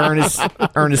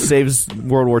 Ernest saves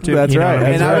World War II. That's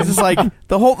right. And I was just like,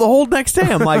 the whole next day,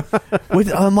 I'm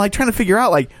like trying to figure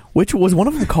out which was one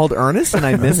of them called Ernest, and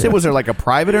I missed it. Was there a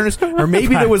private Ernest, or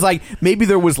maybe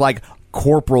there was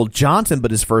Corporal Johnson,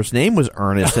 but his first name was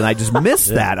Ernest, and I just missed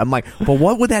that. I'm like, but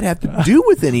what would that have to do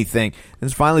with anything?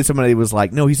 And finally somebody was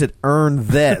like, no, he said, earn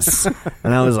this.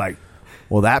 And I was like,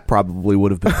 well, that probably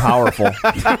would have been powerful.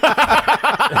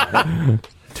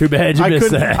 Too bad you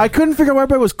missed that. I couldn't figure out why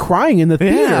everybody was crying in the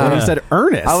theater when he said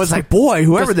Ernest. I was like, boy,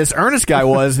 whoever this Ernest guy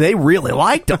was, they really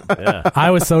liked him. Yeah.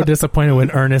 I was so disappointed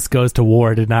when Ernest Goes to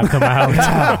War did not come out.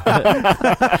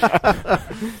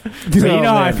 So you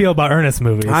know how I feel about Ernest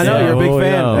movies. I know, you're a big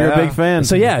fan. No. You're a big fan.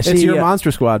 So yeah, it's your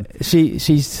Monster Squad. She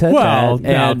said that.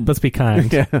 And let's be kind.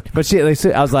 But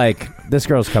I was like, this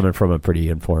girl's coming from a pretty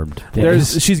informed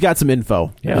place. She's got some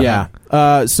info. Yeah.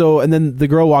 So and then the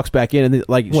girl walks back in,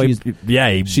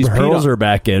 and she hurls her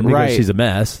back in because she's a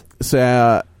mess.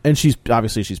 So and she's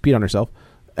peed on herself,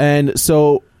 and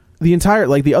so the entire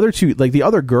the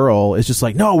other girl is just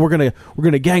like, no, we're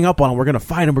gonna gang up on him, we're gonna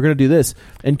fight him, we're gonna do this,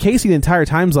 and Casey the entire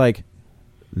time's like,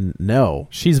 no.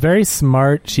 She's very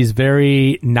smart. She's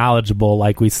very knowledgeable,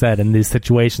 like we said, in these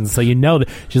situations. So that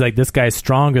she's like, this guy's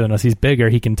stronger than us. He's bigger.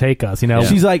 He can take us.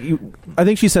 She's like, I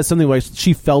think she said something like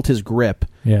she felt his grip.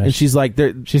 Yeah, and she's like,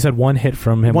 she said one hit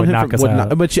from him would knock us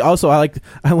out. But she also, I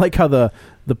like how the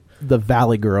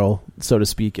Valley girl, so to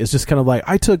speak, is just kind of like,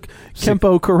 I took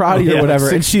Kempo karate or whatever,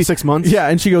 and she 6 months. Yeah,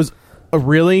 and she goes,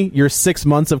 really? Your 6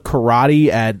 months of karate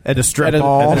at a strip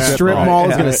mall? At a strip mall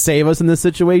is going to save us in this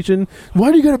situation?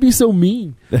 Why do you got to be so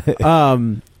mean?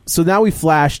 So now we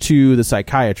flash to the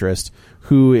psychiatrist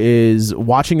who is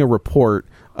watching a report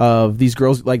of these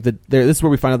girls. This is where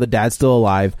we find out the dad's still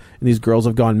alive and these girls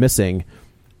have gone missing.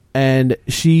 And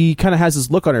she kind of has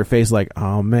this look on her face like,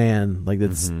 oh man,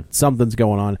 something's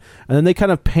going on. And then they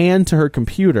kind of pan to her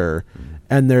computer,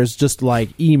 and there's just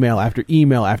email after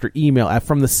email after email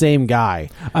from the same guy.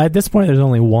 At this point, there's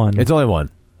only one. It's only one.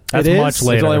 That's much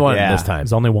later. It's only one this time.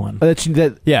 There's only one.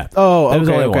 Yeah. Oh, it was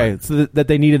only okay. one. So that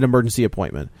they need an emergency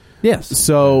appointment. Yes.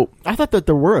 So I thought that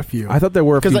there were a few. I thought there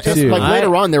were a few too. Like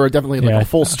later on, there were definitely like a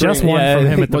full string. Just one from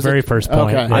him at the very first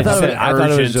point. Okay. I thought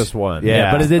it was just one.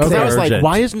 Yeah. But it did say I was like, urgent.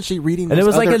 why isn't she reading this? And it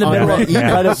was like in the middle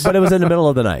of but it was in the middle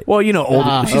of the night. Well,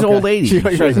 she's old lady.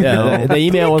 The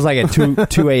email was like at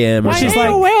 2 a.m. or She's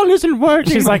something. like,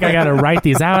 she's like, I got to write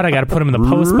these out. I got to put them in the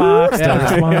post box.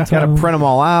 Got to print them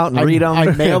all out and read them.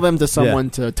 I mail them to someone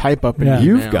to type up.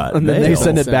 You've got and then they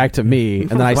send it back to me,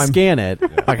 and then I scan it.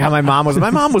 Like how my mom was. My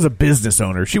mom was a business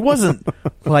owner. She wasn't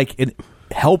like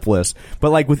helpless,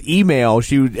 but like with email,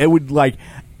 it would like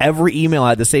every email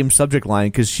had the same subject line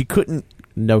because she couldn't.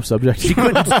 No subject. She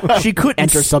couldn't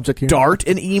enter subject here. Start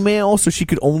an email, so she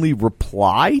could only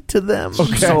reply to them.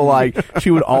 Okay. So like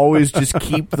she would always just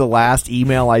keep the last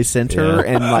email I sent her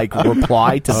and like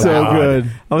reply to them. So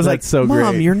good. I was like, so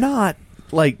Mom, great. you're not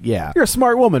like You're a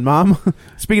smart woman, Mom.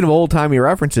 Speaking of old timey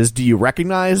references, do you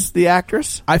recognize the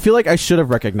actress? I feel like I should have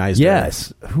recognized her.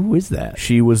 Yes. Who is that?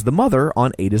 She was the mother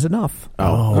on 8 Is Enough. She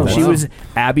wow. was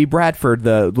Abby Bradford,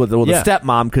 the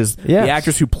stepmom, because the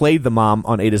actress who played the mom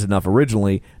on 8 Is Enough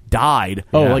originally died.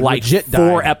 Like legit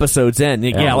 4 died. episodes in.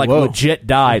 Yeah, legit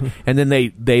died. And then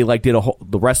they like did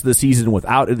the rest of the season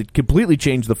without it. Completely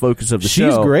changed the focus of the show.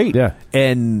 She's great. Yeah.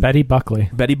 And Betty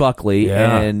Buckley.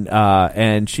 Yeah.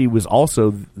 And she was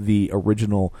also the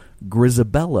original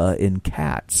Grisabella in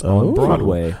Cats on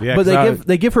Broadway. Yeah, but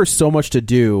they give her so much to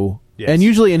do. Yes. And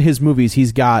usually in his movies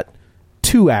he's got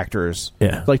 2 actors.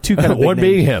 Yeah. Like 2 kind of one big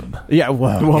being names. him. Yeah,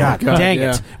 well, God dang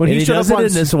it. When he showed does up it on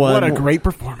in this one, What a great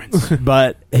performance.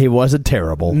 but he wasn't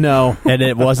terrible. No. And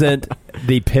it wasn't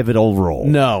the pivotal role.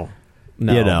 No.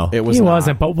 You know. It was He not.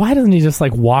 wasn't, but why doesn't he just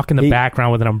like walk in the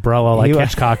background with an umbrella like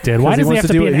Hitchcock did? Why does he have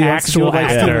to be an actual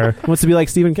actor? He wants to be like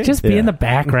Stephen King. Just be in the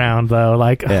background though,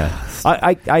 like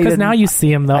because now you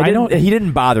see him though. He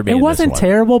didn't bother me. It in wasn't this one.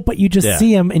 terrible, but you just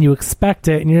see him and you expect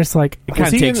it, and you're just like It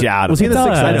kind of takes you out of it. Was he in The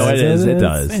Sixth I know Sense? it is. It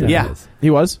does. Yeah.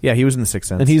 He was? Yeah, he was in The Sixth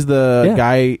Sense. And he's the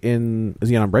guy in... Is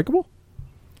he in Unbreakable?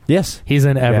 Yes. He's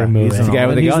in every movie. He's the guy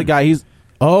with the He's gun. the guy...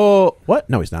 Oh, what?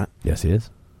 No, he's not. Yes, he is.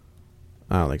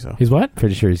 I don't think so. He's what?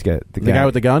 Pretty sure he's got The guy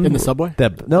with the gun? In the subway?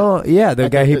 the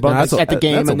guy he bumped at the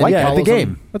game. That's a and white then guy. follows At the game.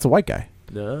 him. That's a white guy.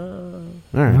 No.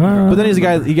 All right. But then he's the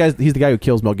guy. He's the guy who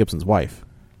kills Mel Gibson's wife.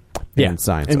 Yeah. In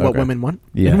Signs. And What Women Want?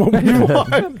 Yeah. What Women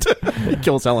Want. He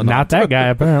kills Helen. Not that guy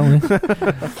apparently.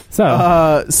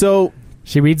 So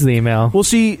she reads the email. Well,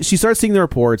 she starts seeing the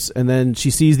reports, and then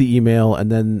she sees the email, and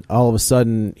then all of a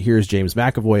sudden, here's James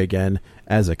McAvoy again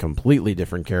as a completely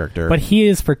different character. But he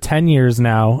is for 10 years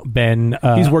now been...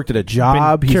 he's worked at a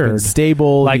job. He's been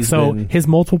stable. His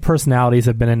multiple personalities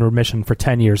have been in remission for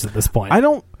 10 years at this point. I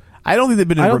don't think they've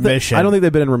been in remission. I don't think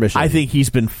they've been in remission. I think he's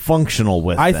been functional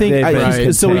with I them.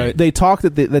 think they talk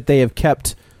that they have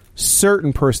kept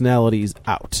certain personalities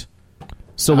out.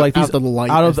 So like these out of the light,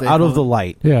 out of the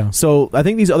light. Yeah. So I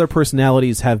think these other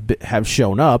personalities have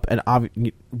shown up,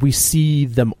 and we see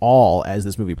them all as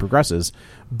this movie progresses.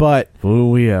 But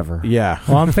will we ever? Yeah.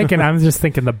 Well, I'm just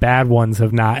thinking the bad ones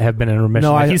have been in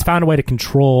remission. No, he's found a way to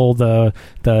control the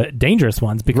dangerous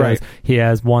ones because he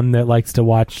has one that likes to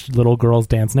watch little girls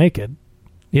dance naked.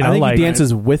 You know, I think he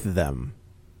dances with them.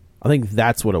 I think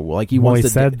that's what it was. Like he wants to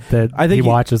said that I think he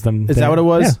watches them. Is that what it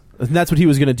was? Yeah. And that's what he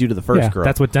was going to do to the first girl.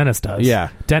 That's what Dennis does. Yeah.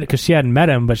 Because she hadn't met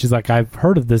him, but she's like, I've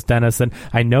heard of this Dennis, and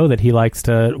I know that he likes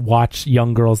to watch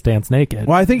young girls dance naked.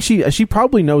 Well, I think she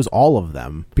probably knows all of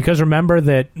them. Because remember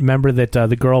that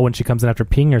the girl, when she comes in after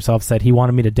peeing herself, said he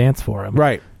wanted me to dance for him.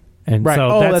 Right. And right.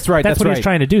 so that's right. That's what he's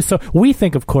trying to do. So we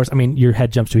think, of course, I mean, your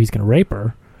head jumps to he's going to rape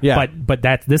her. Yeah. But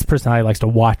this personality likes to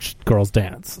watch girls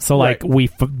dance. So like we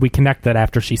connect that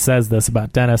after she says this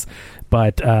about Dennis,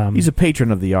 but he's a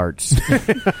patron of the arts.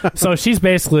 So she's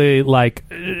basically like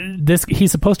this.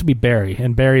 He's supposed to be Barry,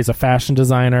 and Barry's a fashion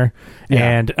designer,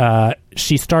 and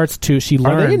she learns.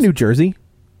 Are they in New Jersey?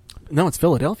 No, it's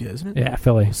Philadelphia, isn't it? Yeah,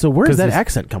 Philly. So where's that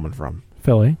accent coming from?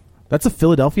 Philly. That's a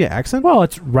Philadelphia accent? Well,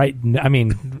 it's right. I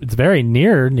mean, it's very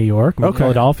near New York. I mean,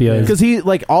 Philadelphia is. Because he,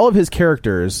 like, all of his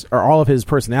characters, or all of his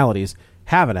personalities,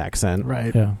 have an accent.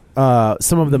 Right. Yeah.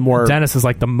 Some of them more... Dennis is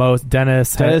like the most...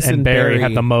 Dennis and Barry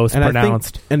have the most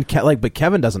pronounced. But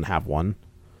Kevin doesn't have one.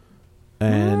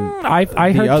 And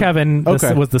I heard Kevin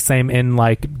was the same in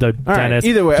like the Dennis.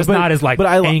 Either way, just not as like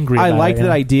angry. I like that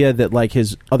idea that like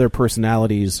his other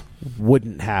personalities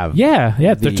wouldn't have.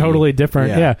 Yeah, they're totally different.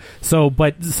 Yeah. So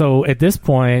at this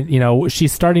point, you know,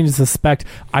 she's starting to suspect.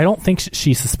 I don't think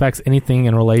she suspects anything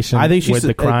in relation with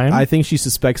the crime. I think she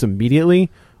suspects immediately.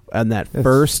 and that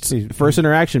first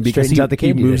interaction because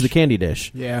he moves the candy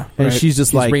dish. Yeah, and she's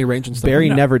just like rearranging stuff. Barry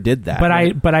never did that.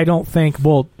 But I don't think.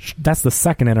 Well, that's the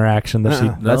second interaction that she.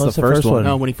 That's the first one.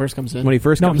 No, when he first comes in.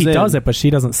 He does it, but she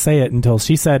doesn't say it until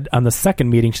she said on the second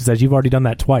meeting. She says, "You've already done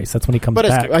that twice." That's when he comes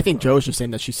back. I think Joe's just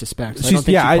saying that she suspects.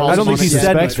 I don't think she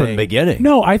suspects from the beginning.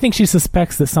 No, I think she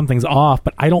suspects that something's off,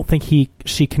 but I don't think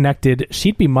she connected.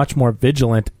 She'd be much more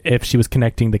vigilant if she was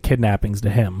connecting the kidnappings to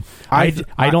him. I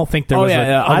don't think there was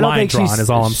a line drawn. Is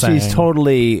all I'm saying. She's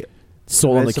totally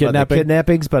sold on the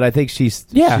kidnappings, but I think she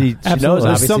knows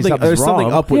there's something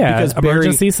up with because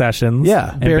emergency sessions.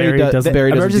 Yeah, Barry doesn't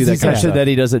emergency do that session that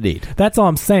he doesn't need. That's all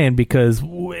I'm saying because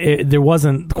there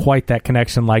wasn't quite that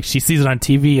connection. Like she sees it on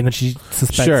TV and then she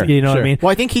suspects. You know what I mean?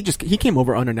 Well, I think he came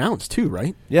over unannounced too,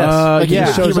 right?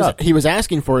 Yes. He was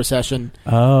asking for a session.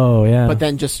 Oh yeah, but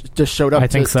then just showed up. I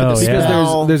think so.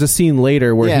 Because there's a scene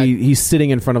later where he's sitting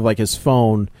in front of like his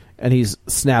phone. And he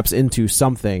snaps into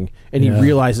something, and he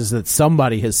realizes that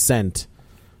somebody has sent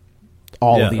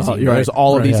all of these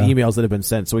emails that have been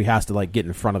sent. So he has to like get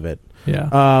in front of it.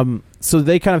 Yeah. So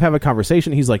they kind of have a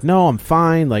conversation. He's like, "No, I'm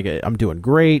fine. Like I'm doing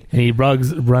great." And he runs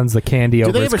the candy over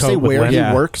his coat. Do they ever say where he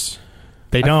works?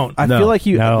 They don't. I feel like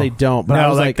they don't. But I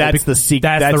was like, that's the secret.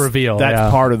 That's the reveal.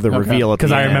 That's part of the reveal.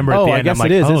 Because I remember at the end, I'm like,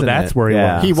 that's where he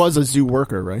was. He was a zoo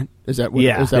worker, right? Is that what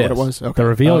it was? Okay. The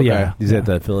reveal, yeah. He's at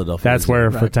the Philadelphia. That's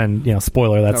where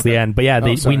spoiler. That's the end. But yeah,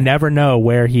 we never know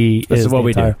where he is. This is what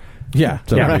we do. Yeah.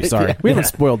 Sorry, we haven't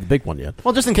spoiled the big one yet.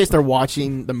 Well, just in case they're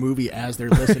watching the movie as they're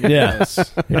listening.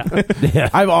 to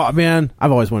this.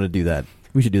 I've always wanted to do that.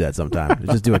 We should do that sometime.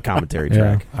 Just do a commentary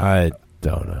track. I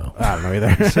don't know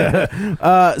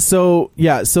either. So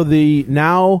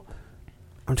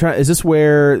I'm trying. Is this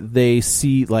where they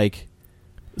see like?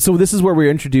 So this is where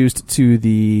we're introduced to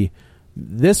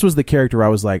this was the character I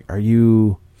was like, are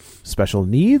you special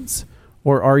needs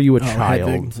or are you a child?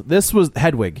 Hedwig. This was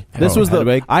Hedwig. This was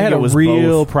Hedwig. I had a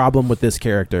real problem with this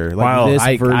character. Like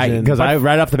this version. Because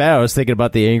right off the bat, I was thinking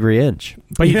about the Angry Inch.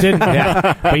 But you didn't.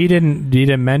 But you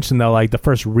didn't mention though. Like the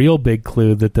first real big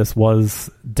clue that this was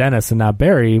Dennis and not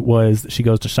Barry was she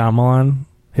goes to Shyamalan,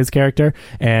 his character,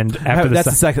 and after that's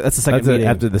the second meeting.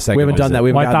 After the second, we haven't done that.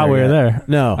 We I thought we were there.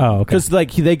 No, oh, okay. Because like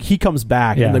he comes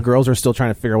back and the girls are still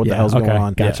trying to figure out what the hell's going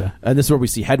on. Gotcha. And this is where we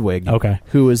see Hedwig,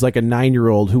 who is like a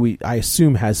 9-year-old who I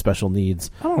assume has special needs.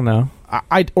 I don't know.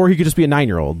 Or he could just be a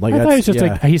 9-year-old. Like I thought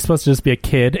he's supposed to just be a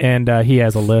kid and he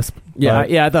has a lisp.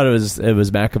 I thought it was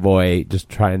McAvoy just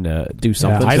trying to do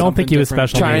something. I don't think he was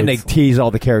special. Trying to tease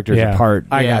all the characters apart.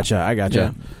 I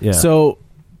gotcha. Yeah. So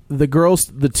the girls,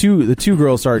 the two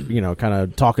girls start, kind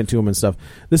of talking to him and stuff.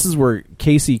 This is where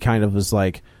Casey kind of was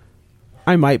like,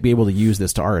 I might be able to use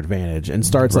this to our advantage, and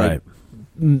starts like,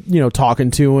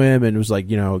 talking to him and was like,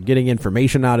 getting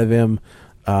information out of him.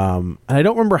 And I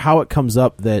don't remember how it comes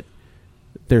up that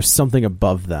there's something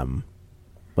above them.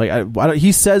 Like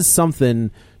he says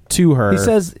something to her. He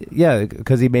says,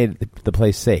 because he made the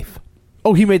place safe.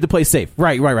 Oh, he made the place safe.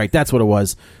 Right. That's what it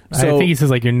was. So, I think he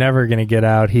says, like, you're never going to get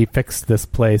out. He fixed this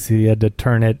place. He had to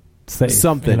turn it safe.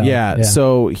 Something, yeah.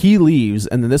 So he leaves,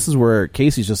 and then this is where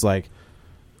Casey's just like,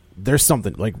 there's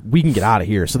something, like, we can get out of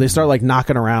here. So they start, like,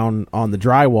 knocking around on the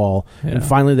drywall, and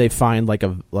finally they find, like,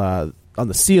 on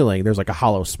the ceiling, there's, like, a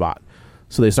hollow spot.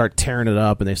 So they start tearing it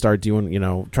up, and they start doing,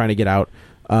 trying to get out.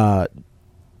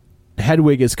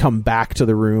 Hedwig has come back to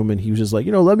the room, and he was just like,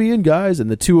 let me in, guys. And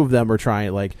the two of them are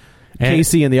trying, like,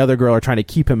 Casey and the other girl are trying to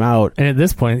keep him out. And at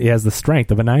this point, he has the strength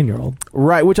of a 9-year-old.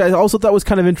 Right, which I also thought was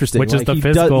kind of interesting. Which is the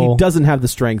physical... he doesn't have the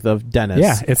strength of Dennis.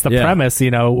 Yeah, it's the premise,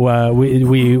 this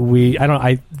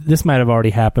might have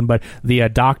already happened, but the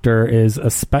doctor is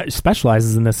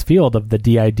specializes in this field of the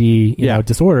DID,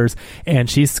 disorders, and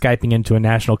she's Skyping into a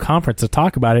national conference to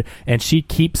talk about it, and she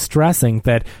keeps stressing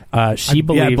that she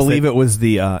believes... I believe it was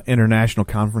the International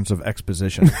Conference of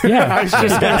Exposition. Yeah. I was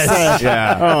just going to say.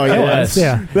 Yeah. Oh, yes.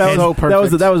 Yeah.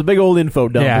 That was a big old info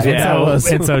dump.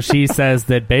 And so she says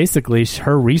that basically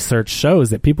her research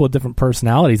shows that people with different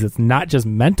personalities, it's not just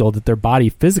mental, that their body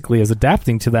physically is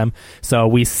adapting to them. So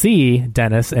we see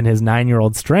Dennis and his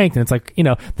 9-year-old strength, and it's like,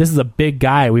 this is a big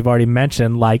guy. We've already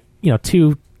mentioned, like,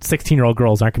 2 16-year-old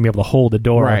girls aren't going to be able to hold a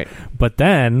door. Right. But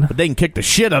they can kick the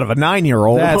shit out of a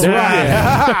 9-year-old. That's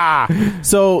right.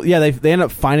 So, they end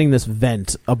up finding this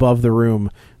vent above the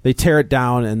room. They tear it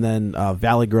down, and then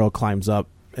Valley Girl climbs up,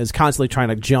 is constantly trying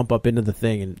to jump up into the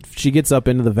thing, and she gets up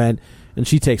into the vent, and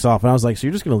she takes off. And I was like, so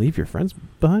you're just going to leave your friends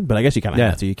behind? But I guess you kind of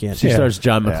have to. You can't. She starts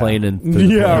John McClane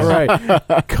and...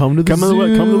 right. Come to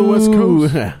the West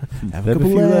Coast. Have a couple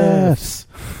laughs.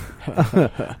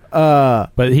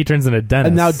 But he turns into Dennis.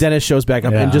 And now Dennis shows back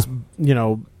up and just,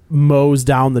 mows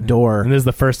down the door. And this is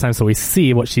the first time, so we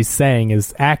see what she's saying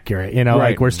is accurate. You know,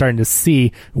 Right. like we're starting to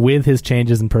see with his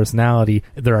changes in personality,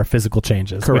 there are physical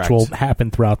changes, Correct. which will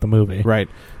happen throughout the movie. Right.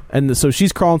 And so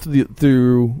she's crawling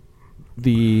through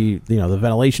the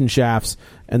ventilation shafts,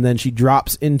 and then she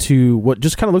drops into what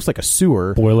just kind of looks like a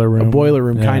boiler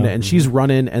room kind of, and she's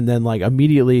running, and then like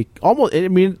immediately, almost, I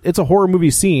mean, it's a horror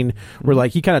movie scene where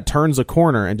like he kind of turns a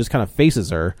corner and just kind of faces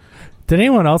her. Did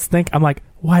anyone else think, I'm like,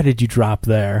 why did you drop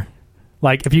there?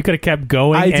 Like, if you could have kept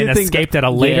going and escaped at a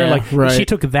later, she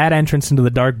took that entrance into the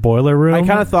dark boiler room. I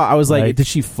kind of thought, I was like, did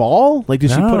she fall? Like,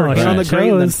 did she put her hand on the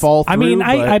grate and then fall through? I mean,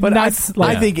 I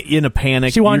think in a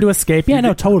panic, she wanted to escape. Yeah,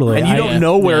 no, totally. And you don't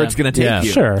know where it's going to take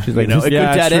you. Sure. She's like, it could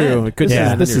dead end. It could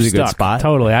this is a good spot.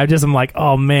 Totally. I'm like,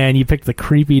 oh man, you picked the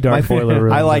creepy dark boiler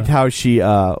room. I liked how she,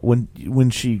 when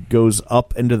she goes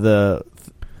up into the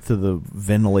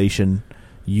ventilation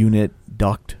unit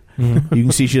duct, you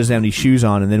can see she doesn't have any shoes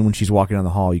on, and then when she's walking down the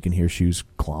hall, you can hear shoes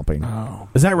clomping. Oh.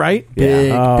 Is that right?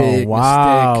 Big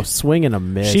wow. mistake. Swing and a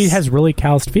miss. She has really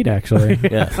calloused feet, actually.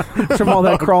 From all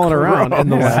that crawling around in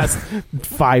the last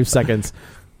 5 seconds.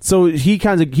 So he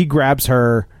grabs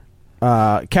her,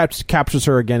 captures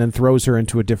her again, and throws her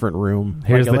into a different room.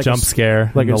 Here's the jump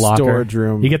scare, like in a the locker. storage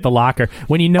room. You get the locker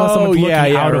when you know someone's looking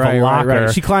out of a locker.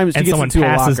 Right. She climbs, and she gets someone into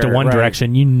passes a locker, to one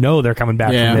direction. You know they're coming back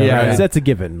from there. Yeah, right? that's a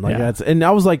given. Like that's, and I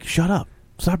was like, shut up.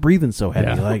 Stop breathing so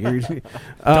heavy. Like,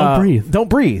 don't breathe. Don't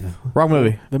breathe. Wrong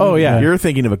movie. Oh yeah, you're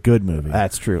thinking of a good movie.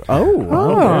 That's true. There's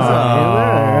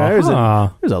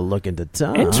a look into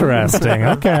time. Interesting.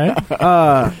 Okay.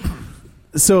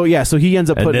 So he ends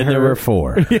up putting then her. there were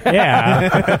 4. Yeah.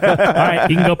 All right,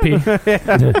 you can go pee.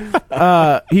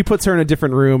 He puts her in a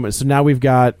different room. So now we've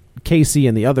got Casey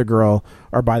and the other girl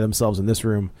are by themselves in this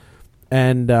room.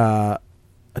 And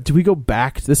do we go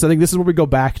back to this? I think this is where we go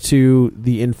back to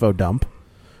the info dump,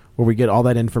 where we get all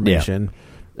that information,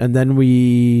 and then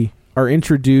we are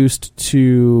introduced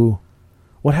to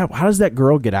how does that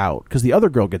girl get out? Because the other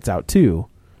girl gets out too.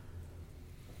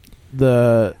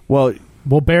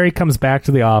 Well, Barry comes back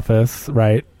to the office,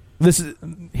 right?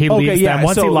 He leaves them.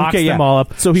 Once he locks them all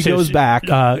up, so he goes back.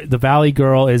 The Valley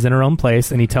girl is in her own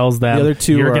place, and he tells them, the other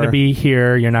two "You're going to be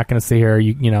here. You're not going to see her.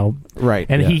 You know, right?"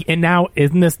 And and now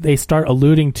isn't this? They start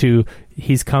alluding to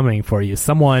he's coming for you.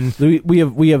 Someone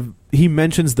we have. He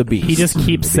mentions the beast. He just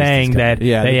keeps saying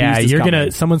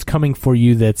that. Someone's coming for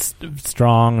you that's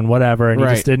strong and whatever. And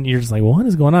you're just like, well, what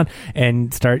is going on?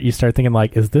 And you start thinking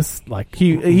like, is this like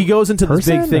he goes into this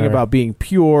big thing about being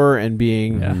pure and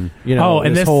being and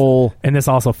this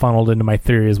also funneled into my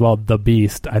theory as well. The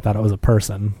beast, I thought it was a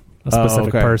person, a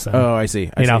specific person. Oh, I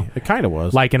see. I see. It kind of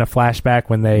was like in a flashback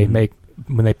when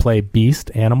they play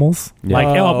beast animals.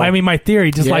 Like, my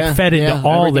theory just fed into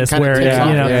all this where,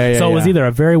 so it was either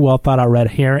a very well thought out red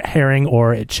herring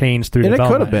or it changed through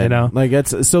development. It could have been. Like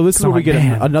this is where we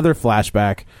get another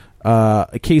flashback.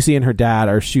 Casey and her dad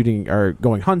are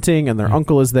going hunting, and their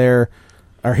uncle is there,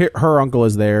 or her uncle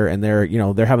is there, and they're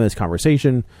having this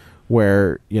conversation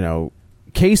where,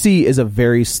 Casey is a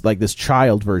very, like, this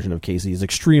child version of Casey is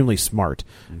extremely smart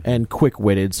and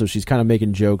quick-witted, so she's kind of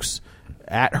making jokes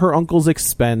at her uncle's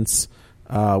expense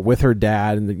with her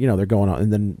dad, and they're going on,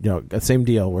 and then the same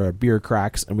deal where a beer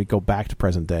cracks, and we go back to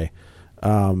present day.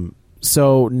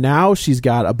 So now she's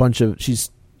got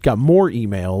more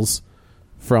emails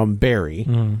from Barry,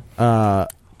 and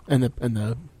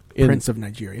the Prince of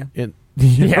Nigeria.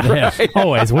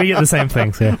 Always we get the same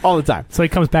things here all the time. So he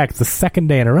comes back. It's the second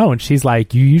day in a row, and she's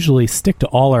like, "You usually stick to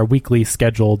all our weekly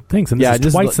scheduled things, and this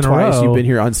is twice in a row. You've been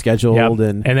here unscheduled."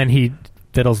 And then he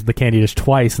fiddles the candy dish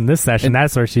twice in this session.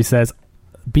 That's where she says,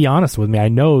 "Be honest with me. I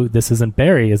know this isn't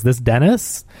Barry. Is this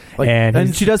Dennis?"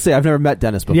 And she does say, "I've never met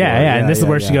Dennis before." And this is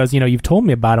where she goes, "You've told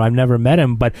me about him. I've never met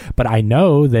him, but I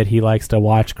know that he likes to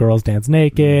watch girls dance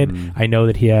naked. I know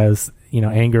that he has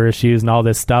anger issues and all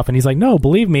this stuff." And he's like, "No,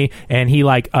 believe me." And he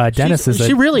Dennis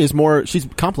she really is more. She's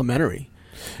complimentary.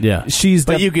 Yeah,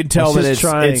 but you can tell that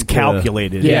it's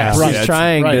calculated. She's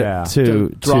trying to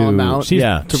draw him out.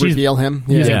 To reveal him.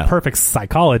 Using perfect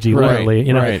psychology, literally.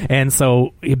 And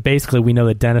so basically, we know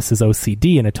that Dennis is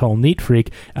OCD and a total neat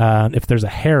freak. If there's a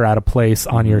hair out of place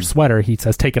on your sweater, he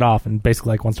says, "Take it off," and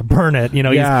basically wants to burn it.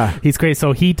 He's crazy.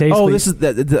 So he basically. This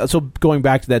is so going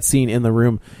back to that scene in the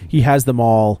room. He has them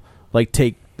all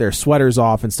take their sweaters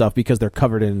off and stuff because they're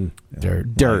covered in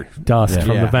dirt, dust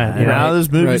from the vent. You know? Now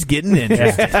this movie's getting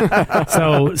interesting.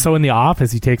 So in the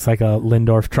office, he takes like a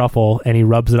Lindorf truffle and he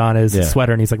rubs it on his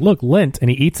sweater and he's like, "Look, lint," and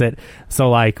he eats it. So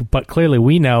like, but clearly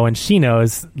we know and she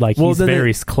knows like he's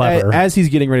very clever. As he's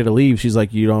getting ready to leave, she's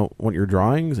like, "You don't want your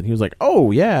drawings?" And he was like,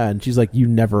 "Oh yeah," and she's like, "You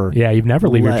never, you've never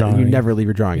leave your drawings. You never leave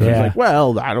your drawings." Yeah. He's like,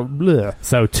 "Well, I don't." Bleh.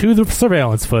 So to the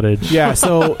surveillance footage. Yeah.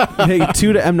 So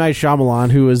to M. Night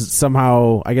Shyamalan, who is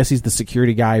somehow, I guess he's the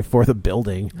security guy for the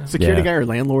building. Security guy or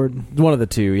landlord? One of the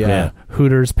two. Yeah.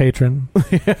 Hooters patron.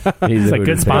 It's like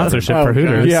good sponsorship for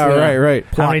Hooters. Yeah, right.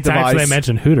 How many times do they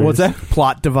mention Hooters? What's that?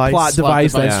 Plot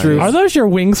device. That's true. Are those your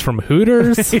wings from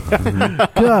Hooters? You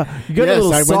got a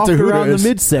little soft around the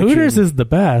midsection. Hooters is the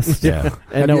best. Yeah.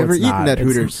 Have you ever eaten at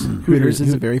Hooters? Hooters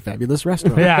is a very fabulous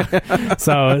restaurant. Yeah.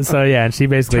 So yeah, and she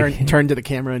basically turn to the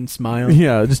camera and smile.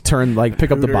 Yeah, just turn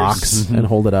pick up the box and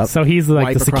hold it up. So he's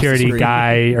like the security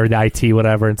guy or the IT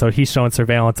whatever, and so he's showing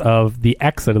surveillance of the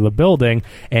exit of the building,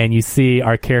 and you see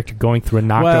our character going through a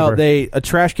knocked over. A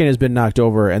trash can has been knocked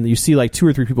over, and you see like 2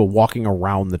 or 3 people walking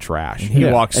around the trash. He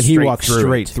walks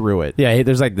straight through it. Yeah,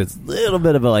 there's like this little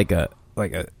bit of a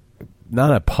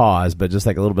not a pause, but just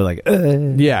like a little bit like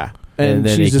yeah. And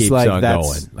then she's he just keeps like on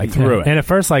going, like through it. And at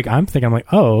first, like I'm like,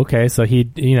 oh, okay, so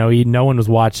no one was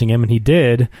watching him, and he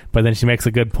did. But then she makes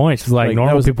a good point. She's like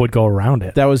normal people would go around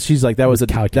it. That was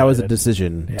a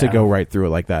decision to go right through it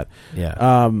like that.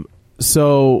 Yeah.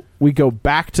 So we go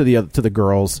back to the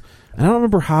girls, and I don't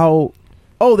remember how.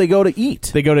 Oh, they go to eat.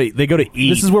 They go to eat.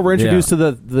 This is where we're introduced to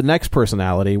the next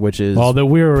personality, which is we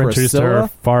were Priscilla? introduced to her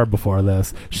far before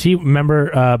this. She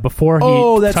before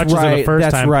he touches her the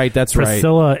first time. That's right.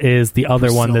 Priscilla is the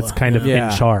other one that's kind of in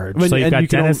charge. So you've got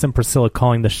Dennis and Priscilla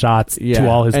calling the shots to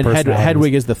all his personalities.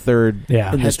 Hedwig is the third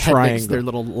in this triangle. Their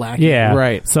little lackey. Yeah,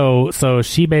 right. So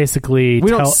she basically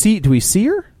do we see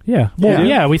her? Yeah. Well,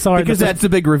 yeah, we saw her because that's the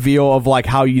big reveal of like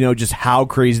how just how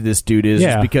crazy this dude is.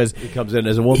 Yeah. Just because he comes in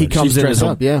as a woman. He comes in as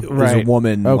a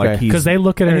woman. Okay. Because they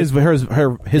look at her, his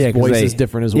voice is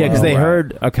different as well. Yeah, because they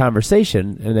heard a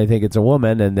conversation and they think it's a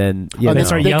woman, and then they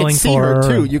start yelling for her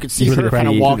too. You could see her kind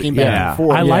of walking back and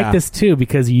forth. I like this too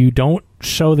because you don't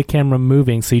show the camera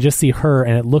moving, so you just see her,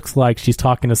 and it looks like she's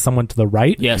talking to someone to the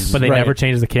right. Yes, but they never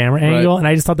change the camera angle, and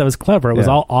I just thought that was clever. It was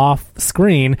all off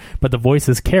screen, but the voice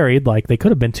is carried. Like they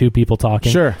could have been 2 people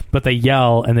talking. Sure, but they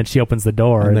yell, and then she opens the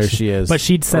door, and there she is. But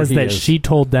she says that she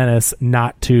told Dennis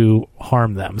not to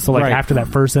harm them. So like after that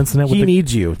first incident, he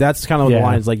needs you. That's kind of the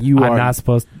line. Is like I'm not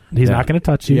supposed. He's not going to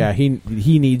touch you. Yeah,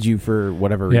 he needs you for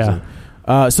whatever reason.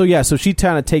 So she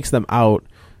kind of takes them out.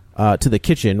 To the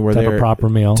kitchen where they have a proper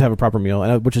meal,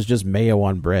 and which is just mayo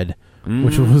on bread,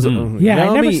 which was I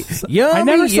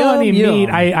never saw any meat.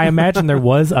 I imagine there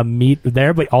was a meat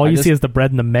there, but all you see is the bread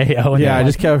and the mayo. Yeah, I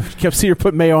just kept seeing her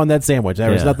put mayo on that sandwich.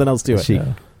 There was nothing else to it. She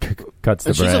cuts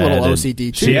the bread. She's a little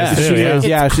OCD too. She is.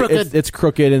 Yeah, it's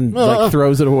crooked and like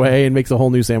throws it away and makes a whole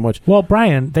new sandwich. Well,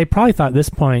 Brian, they probably thought at this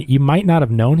point you might not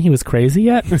have known he was crazy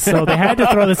yet, so they had to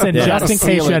throw this in just in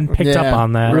case you hadn't picked up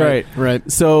on that.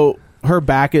 Right. So. Her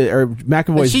back or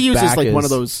McAvoy's she uses back like one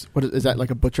of those. What is that? Like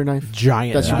a butcher knife?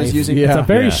 Giant that she knife. was using. It's a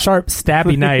very sharp,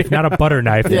 stabby knife, not a butter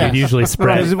knife that you'd usually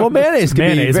spread. Well, mayonnaise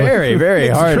can be very, very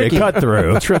hard to cut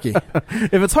through. Tricky.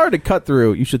 If it's hard to cut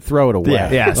through, you should throw it away.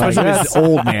 Yeah, especially if it's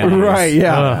old man. Right?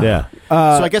 Yeah.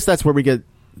 So I guess that's where we get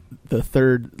the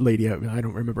third lady. I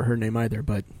don't remember her name either,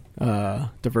 but.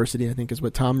 Diversity, I think, is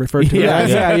what Tom referred to.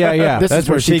 Yeah. This is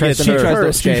where she hits her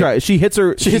with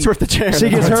the chair. She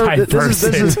gets her.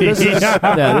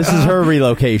 This is her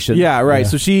relocation. Yeah, right.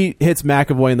 So she hits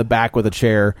McAvoy in the back with a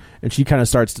chair, and she kind of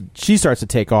starts to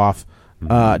take off.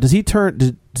 Does he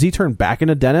turn back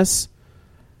into Dennis,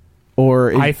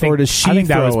 or does she? I think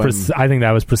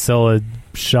that was Priscilla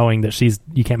showing that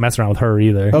you can't mess around with her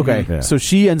either. Okay, so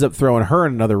she ends up throwing her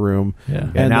in another room,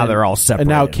 and now they're all separate. And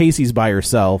now Casey's by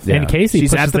herself, and Casey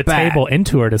pushes the table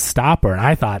into her to stop her. And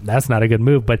I thought that's not a good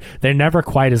move, but they're never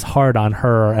quite as hard on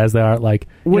her as they are like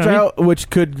which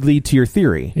could lead to your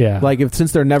theory. Yeah, like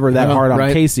since they're never that hard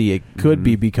on Casey, it could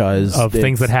be because of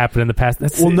things that happened in the past.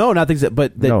 Not things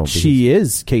that she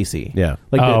is Casey. Yeah,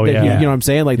 like you know what I'm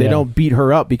saying? Like they don't beat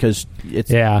her up because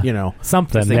it's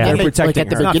something. They're protecting at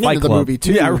the her. beginning of the movie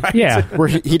too. Yeah, right. Yeah, where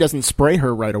he doesn't spray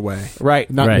her right away. Right.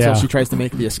 Not until she tries to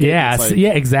make the escape.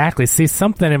 Yeah, exactly. See,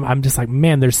 something. I'm just like,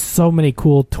 man, there's so many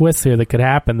cool twists here that could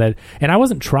happen. And I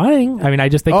wasn't trying. I mean, they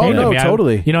came to me.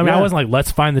 Totally. I wasn't like,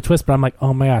 let's find the twist. But I'm like,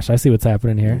 oh my gosh, I see what's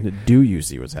happening here. Do you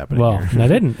see what's happening? Well, here? I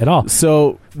didn't at all.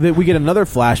 So we get another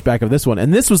flashback of this one,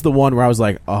 and this was the one where I was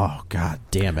like, oh god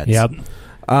damn it. Yep.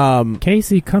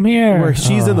 Casey, come here. Where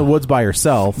she's in the woods by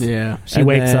herself. Yeah, she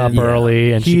wakes up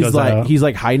early, and she goes out. He's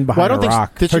like hiding behind a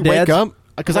rock. Did she wake up?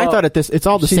 because I thought it's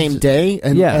all the same day,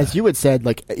 and as you had said,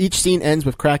 like each scene ends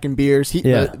with cracking beers.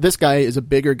 This guy is a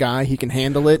bigger guy; he can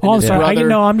handle it. Also,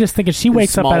 I'm just thinking she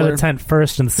wakes up out of the tent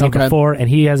first in the scene before, and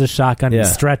he has a shotgun and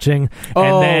stretching,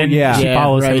 and then she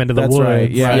follows him into the woods.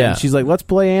 Right. Yeah, and she's like, "Let's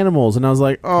play animals," and I was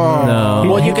like, "Oh,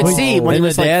 no." Well, you could see when he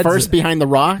was like first behind the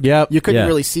rock. Yep. You couldn't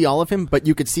really see all of him, but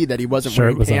you could see that he wasn't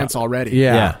wearing pants already.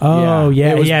 Yeah. Oh,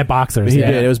 yeah, boxers. He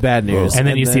did. It was bad news. And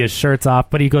then you see his shirt's off,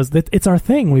 but he goes, "It's our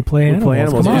thing. We play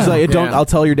animals." He's like, I'll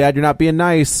tell your dad you're not being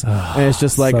nice. And it's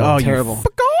just like, oh, terrible.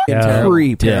 You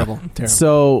creep. Terrible.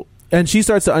 So, and she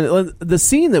starts to the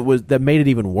scene that made it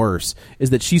even worse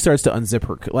is that she starts to unzip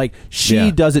her, like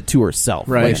she does it to herself,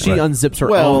 right? Like she unzips her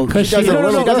own. Because she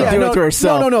doesn't do it to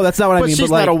herself. No, that's not what I mean. She's but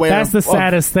like, not aware. That's the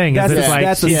saddest thing. That's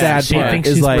the sad she part. thinks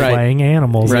she's playing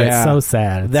animals. Right. It's so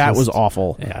sad. That was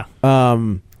awful. Yeah.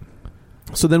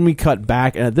 So then we cut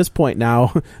back, and at this point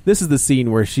now, this is the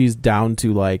scene where she's down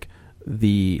to like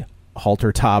the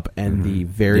halter top and the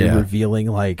very revealing,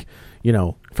 like, you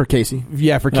know, for Casey.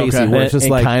 Yeah, for Casey. Where it's just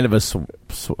like kind of a sweater.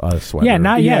 Yeah,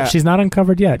 not yet. She's not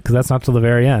uncovered yet because that's not till the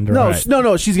very end. No.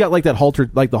 She's got like that halter,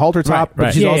 like the halter top,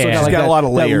 but she's also got like a lot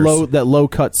of layers. That low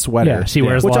cut sweater. Yeah, she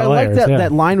wears which a lot I of like. layers,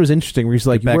 That line was interesting. Where she's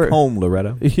like, back home,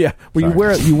 Loretta. Yeah, well, you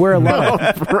wear a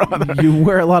lot. You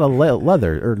wear a lot of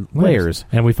leather or layers,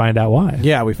 and we find out why.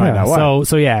 Yeah, we find out why.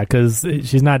 So yeah, because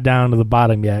she's not down to the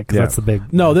bottom yet. Because that's the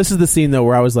big. No, this is the scene though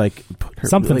where I was like,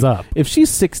 something's up. If she's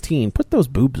 16, put those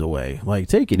boobs away. Like,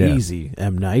 take it easy,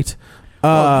 M. Night.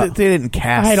 They didn't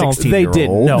cast. They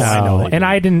didn't. No, I know. And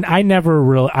I didn't. I never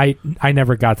really. I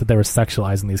never got that they were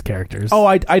sexualizing these characters. Oh,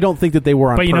 I don't think that they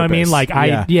were on but you know what I mean? Like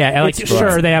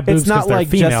sure they have boobs. It's not like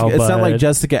female. It's not like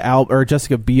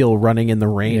Jessica Biel running in the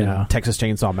rain in Texas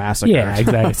Chainsaw Massacre. Yeah,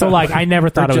 exactly. So like I never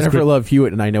thought it was Jennifer Love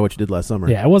Hewitt and I Know What You Did Last Summer.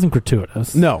 Yeah, it wasn't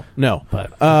gratuitous. No.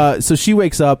 But so she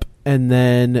wakes up and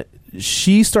then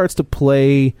she starts to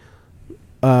play,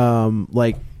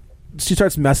 like. She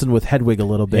starts messing with Hedwig a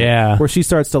little bit. Yeah. Where she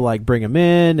starts to like bring him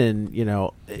in, and you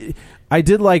know, I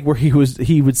did like where he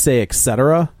would say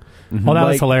etc. Oh, that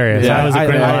was hilarious. That was a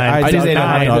great line. I just ate a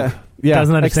hot dog. Yeah,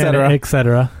 doesn't understand it,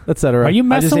 etc. etc. Are you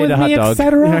messing with me,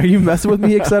 etc.? Are you messing with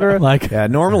me, etc.? Like,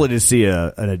 normally to see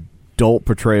an adult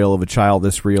portrayal of a child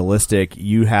this realistic,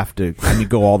 you have to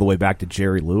go all the way back to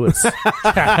Jerry Lewis.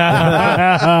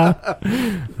 But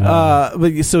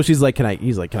so she's like,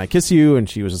 he's like, can I kiss you? And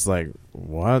she was just like,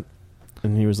 what?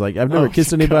 And he was like, I've never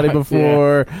kissed anybody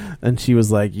before. Yeah. And she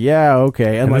was like, yeah,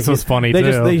 okay. And like, this was funny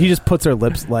too. He just puts her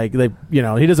lips like he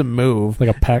doesn't move, like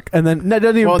a peck. And then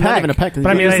doesn't even peck. Not even a peck. But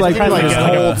I mean, he's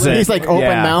like open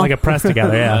mouth, like a press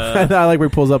together. Yeah. And I like where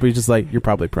he pulls up. He's just like, you're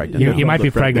probably pregnant. You might be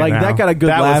pregnant. Like now. that got a good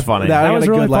laugh. Was funny. That was got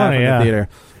a really good laugh funny, in the theater.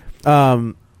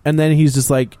 And then he's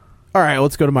just like, all right,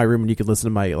 let's go to my room and you can listen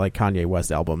to my like Kanye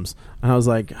West albums. And I was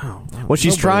like, oh. Well,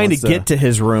 she's trying to get to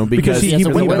his room because he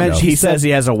says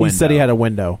he has a window. He said he had a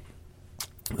window.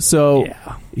 So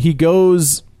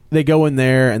they go in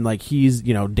there and like he's,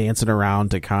 dancing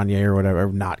around to Kanye or whatever.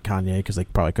 Not Kanye because they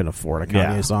probably couldn't afford a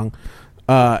Kanye song.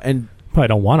 And probably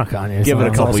don't want a Kanye give song.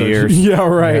 It a couple years. Yeah,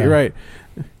 right.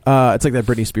 It's like that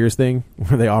Britney Spears thing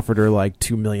where they offered her like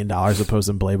 $2 million to post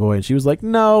in Playboy, and she was like,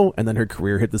 "No." And then her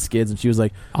career hit the skids, and she was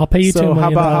like, "I'll pay you $2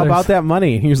 million. How about that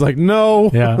money?" And he was like, "No."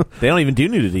 Yeah, they don't even do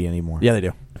nudity anymore. Yeah, they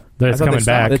do. It's coming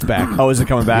back. It's back. Oh, is it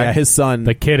coming back? Yeah, his son.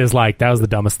 The kid is like, that was the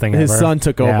dumbest thing ever. His son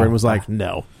took over and was like,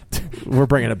 "No, we're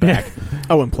bringing it back."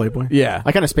 Oh, and Playboy. Yeah,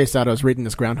 I kind of spaced out. I was reading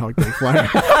this Groundhog Day flyer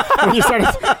when you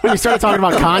started talking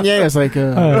about Kanye. I was like,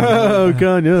 "Oh,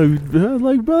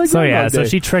 Kanye." So yeah, so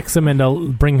she tricks him into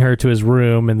bring her to his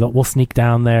room, and we'll sneak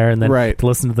down there and then to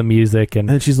listen to the music.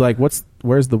 And she's like,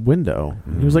 Where's the window?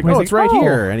 And he was like, it's right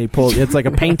here. And he pulled. It's like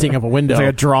a painting of a window. It's like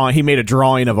a drawing. He made a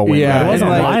drawing of a window. Yeah, I wasn't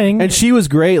lying. And she was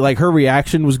great. Like her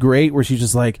reaction was great, where she's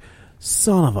just like,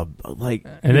 "Son of a like."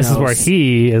 And this is where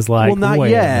he is like, "Well,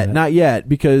 not yet,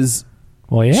 because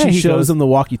she shows him the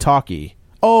walkie-talkie."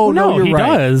 Oh no, you're he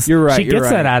right. Does. You're right. She gets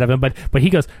that out of him, but he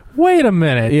goes, "Wait a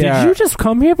minute! Yeah. Did you just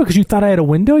come here because you thought I had a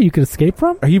window you could escape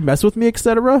from? Are you messing with me,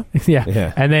 etc.?"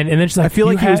 Yeah. And then she's like, I feel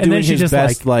like he was doing his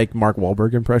best like Mark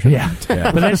Wahlberg impression. Yeah.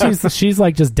 But then she's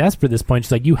like just desperate at this point.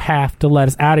 She's like, "You have to let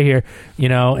us out of here,"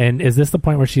 And is this the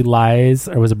point where she lies,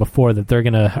 or was it before that they're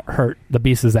gonna hurt the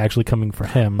beast is actually coming for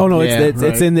him? Oh no,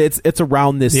 it's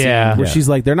around this scene where she's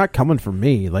like, "They're not coming for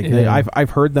me. Like I've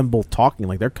heard them both talking.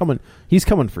 Like they're coming. He's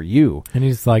coming for you." And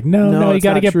he's like, "No, you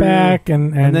got to get back."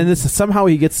 And then this somehow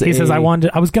he gets. He says, "I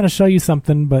was going to show you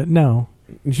something, but no."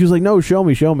 And she was like, "No, show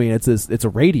me." It's a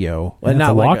radio, and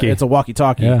not a walkie. It's a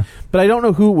walkie-talkie. Yeah. But I don't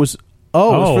know who it was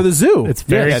Oh, it's for the zoo. It's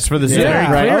very, it's for the zoo. Very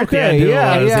clear Right. at the end who it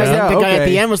was. The guy at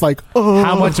the end was like, "Oh,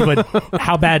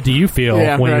 How bad do you feel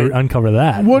Yeah, when right. you uncover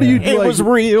that? What do you? it like- was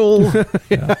real."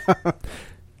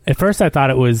 At first, I thought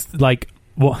it was like.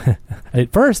 Well,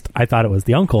 at first, I thought it was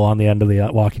the uncle on the end of the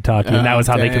walkie-talkie, and that was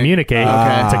how they dang. communicate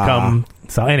to come.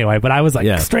 So anyway, but I was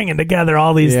like stringing together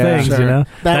all these things, sure. you know.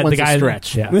 That one's the a guy,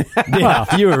 stretch. Yeah,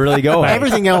 Yeah, you were really going.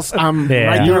 Everything else, I'm Yeah.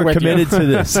 right You there were with committed to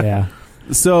this. yeah.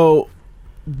 So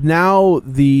now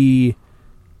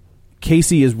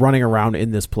Casey is running around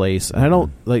in this place, and I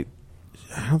don't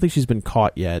think she's been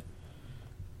caught yet.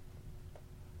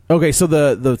 Okay, so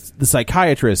the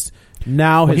psychiatrist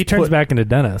now Well, he turns back into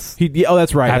Dennis.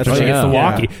 That's right. After that's she right. gets the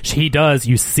Yeah. walkie, he does.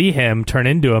 You see him turn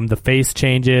into him. The face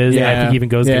changes. Yeah. I think he even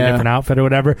goes to a different outfit or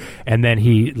whatever. And then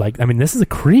he this is a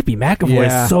creepy McAvoy.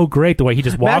 Yeah. Is so great the way he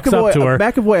just walks up to her.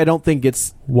 McAvoy, I don't think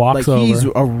gets Walks he's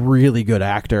over. a really good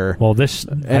actor. Well,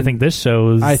 I think this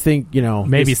shows. I think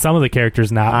maybe some of the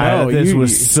characters not. This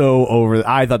was so over.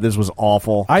 I thought this was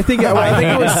awful. I think it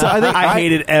was. I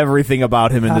hated everything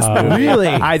about him in this movie. Really?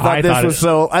 I thought this was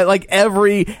so.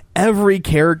 Every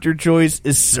character choice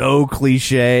is so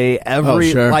cliche.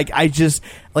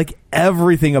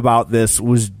 Everything about this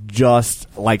was just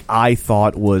I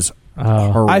thought was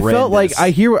horrendous. I felt like I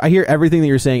hear everything that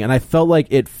you're saying, and I felt like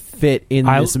it fit in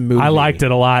this movie. I liked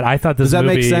it a lot. I thought this Does that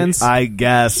movie, make sense? I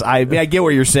guess I get what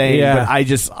you're saying, but I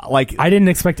just I didn't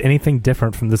expect anything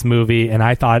different from this movie, and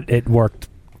I thought it worked.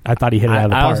 I thought he hit it out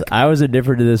of the park. I was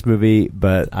indifferent to this movie,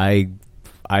 but I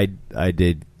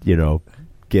did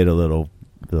get a little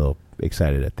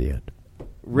excited at the end.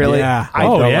 Really. Yeah.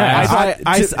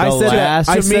 I said that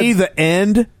to me. The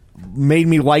end made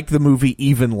me like the movie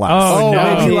even less. Oh, no.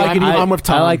 Made me like it. I'm with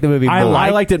Tom. I like the movie more. I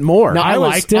liked it more. No, I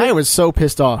liked it. I was so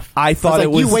pissed off. I thought was it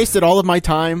like, was. you wasted all of my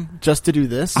time just to do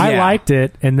this. I liked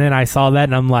it, and then I saw that,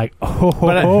 and I'm like,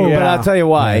 But I'll tell you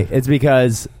why. It's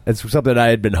because it's something I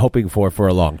had been hoping for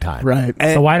a long time. Right.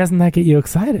 So why doesn't that get you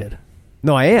excited?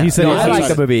 No, I am. You said I you like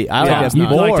liked the movie. I Yeah. like it You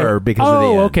liked more it? because of the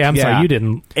end. Okay. I'm sorry. You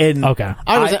didn't. Okay.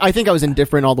 I think I was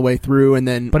indifferent all the way through, and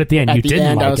then But at the end, you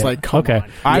didn't like I was it. like, come Okay.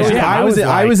 on.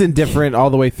 I was indifferent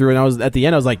all the way through, and I was at the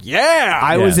end. I was like, yeah.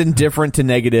 I was indifferent to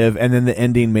negative, and then the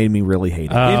ending made me really hate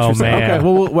it. Oh, Interesting. man. Okay.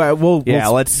 We'll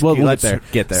let's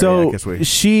get there. So Yeah, I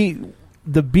guess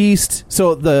the beast.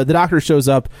 So the doctor shows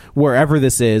up wherever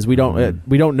this is. We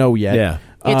don't know yet. Yeah.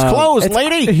 It's closed,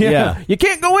 lady. Yeah. You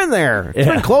can't go in there. It's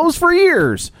been closed for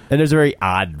years. And there's a very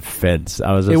odd fence. It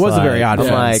was a very odd I'm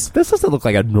fence. like, this doesn't look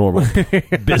like a normal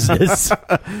business.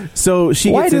 So she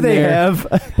Why gets do in they there.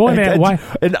 have Boy, man, why?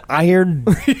 an iron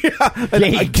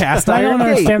gate? cast I iron don't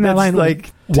understand that that's line.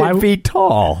 like Why- 10 feet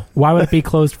tall. Why would it be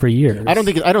closed for years? I don't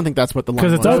think that's what the line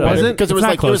Because was. it's open. wasn't? Because it was It's not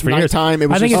like it was closed for years. nighttime. It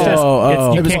was I think just, it's just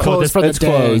you it was can't go closed this- for the It's day.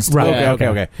 closed. Right.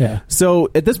 Okay. Yeah. So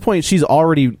at this point, she's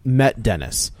already met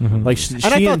Dennis. Like she And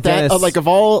I thought that Dennis, like of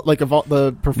all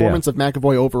the performance of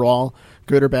McAvoy overall,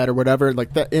 good or bad or whatever,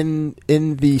 like that in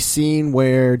the scene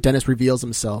where Dennis reveals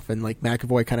himself and like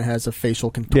McAvoy kind of has a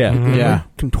facial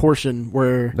contortion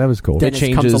where That was cool. Dennis It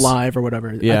changes. comes alive or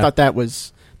whatever. Yeah. I thought that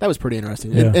was pretty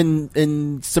interesting. Yeah.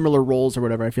 In similar roles or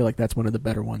whatever, I feel like that's one of the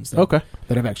better ones that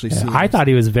I've actually seen. I thought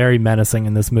he was very menacing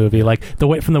in this movie. Like the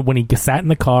way when he sat in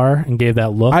the car and gave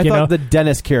that look. I you thought know? the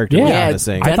Dennis character was Yeah,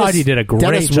 menacing. I thought he did a great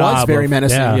Dennis job. was very of-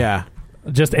 menacing. Yeah.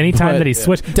 Just any time that he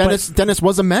switched. Dennis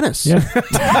was a menace. Yeah.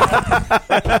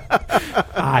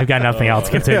 I've got nothing else.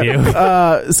 Continue.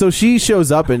 So she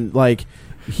shows up and like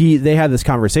they have this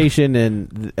conversation,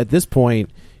 and at this point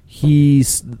he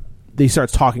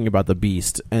starts talking about the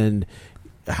beast and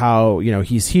how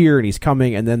he's here and he's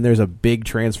coming, and then there's a big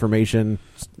transformation.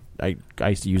 I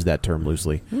used to use that term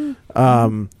loosely.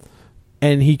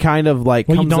 And he kind of like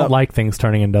well, you comes don't up, like things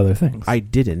turning into other things. I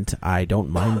didn't. I don't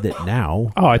mind it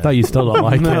now. Oh, I thought you still don't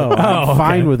like No, it. I'm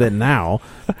fine okay. with it now.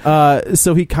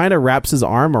 So he kind of wraps his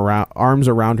arms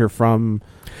around her from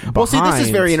behind. Well, see, this is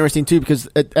very interesting too because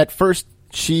at first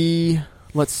she,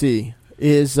 let's see,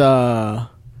 is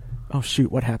oh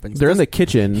shoot, what happens? They're in the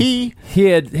kitchen. He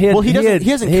hasn't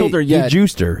killed her yet. He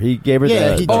juiced her. He gave her he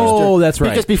the juiced Oh, her. that's right.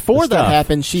 Because before The that stuff.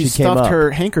 happened, she She came stuffed up.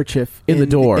 her handkerchief in the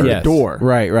door. In Yes. the door.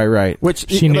 Right. Which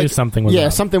She knew something was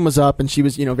up. something was up, and she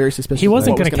was very suspicious. He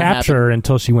wasn't going to capture her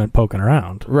until she went poking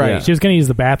around. Right. Yeah. She was going to use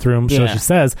the bathroom, so Yeah. she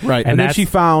says. Right. And then that's-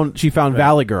 she found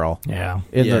Valley Girl. Yeah.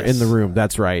 In Yes. the room.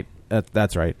 That's right.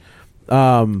 That's right.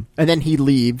 And then he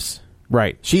leaves.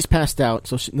 Right. She's passed out,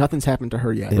 so nothing's happened to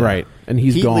her yet. Right. And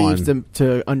he leaves gone.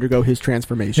 to undergo his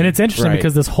transformation. And it's interesting Right.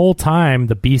 because this whole time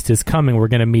the beast is coming. We're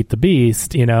going to meet the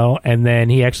beast, and then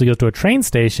he actually goes to a train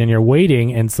station. You're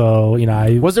waiting, and so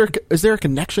is is there a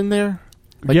connection there?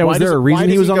 Like, was there a reason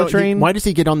he was on the train? Why does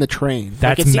he get on the train?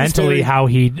 That's mentally how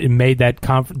he made that.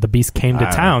 The beast came to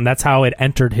town. That's how it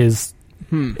entered his.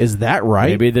 Is that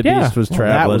right? Maybe the beast was traveling.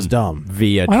 That was dumb.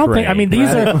 Via I don't train. think. I mean, these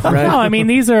are. Right. No, I mean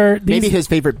these are. Maybe his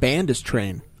favorite band is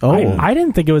Train. Oh, I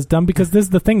didn't think it was dumb because this is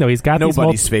the thing though. He's got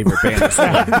Nobody's favorite band is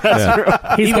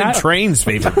Train. Even Train's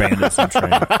favorite band is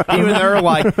Train. Even they're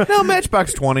like, no,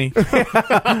 Matchbox 20.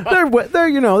 they're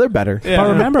better. Yeah. But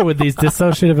remember, with these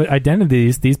dissociative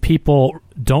identities, these people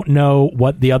don't know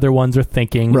what the other ones are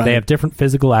thinking. Right. They have different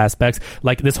physical aspects.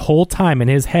 Like this whole time in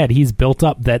his head, he's built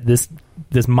up that this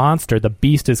monster, the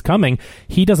beast, is coming.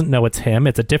 He doesn't know it's him.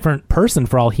 It's a different person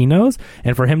for all he knows.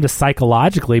 And for him to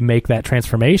psychologically make that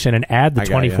transformation and add the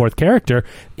 24th character,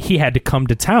 he had to come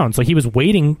to town. So he was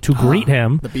waiting to greet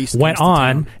him, the beast went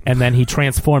on, and then he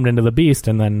transformed into the beast,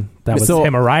 and then that was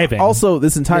him arriving. Also,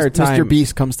 this entire time... Mr.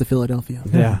 Beast comes to Philadelphia.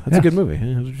 Yeah, that's a good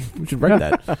movie. We should write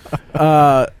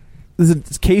that.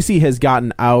 Casey has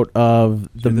gotten out of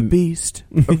the beast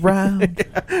around.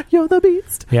 You're the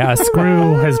beast. Yeah, a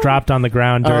screw has dropped on the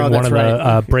ground during one of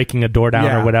the breaking a door down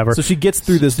or whatever. So she gets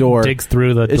through this door, digs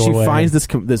through the doorway. And she finds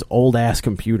this old ass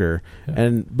computer,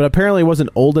 but apparently it wasn't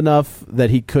old enough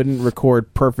that he couldn't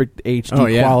record perfect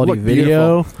HD quality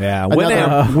video. Beautiful.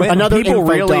 Yeah, another people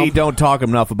really don't talk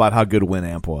enough about how good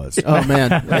Winamp was. Oh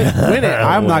man, Winamp.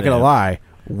 I'm not gonna lie,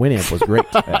 Winamp was great.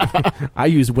 I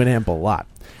use Winamp a lot.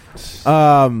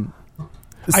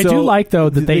 I do like though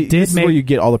that they did make where you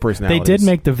get all the personalities. They did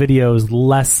make the videos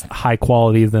less high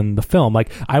quality than the film.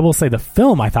 Like I will say, the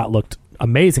film I thought looked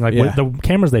amazing. Like with the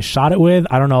cameras they shot it with,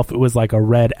 I don't know if it was like a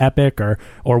Red Epic or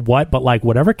what, but like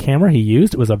whatever camera he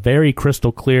used, it was a very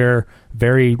crystal clear,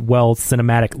 very well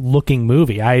cinematic looking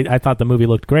movie. I thought the movie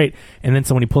looked great. And then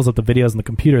so when he pulls up the videos on the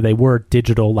computer, they were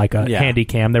digital, like a handy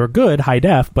cam. They were good, high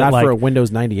def, but not like for a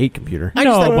Windows 98 computer.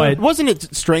 But wasn't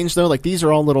it strange though? Like these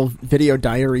are all little video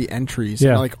diary entries.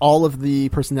 Yeah. And, like all of the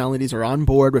personalities are on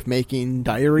board with making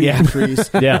diary entries.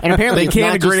 Yeah, and apparently they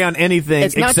can't agree on anything.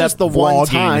 It's except not just the vlogging. one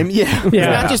time. Yeah, it's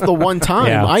not just the one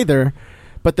time either.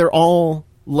 But they're all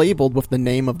labeled with the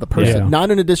name of the person,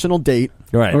 not an additional date.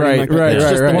 Right. Well,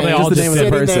 they all just the name of the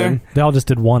person. There. They all just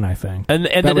did one, I think. And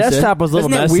the desktop was a little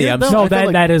messy. Weird, no,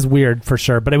 that is weird for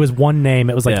sure. But it was one name.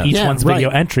 It was like each one's video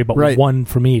entry, but one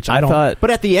from each. I thought.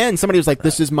 But at the end, somebody was like,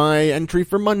 "This is my entry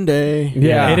for Monday."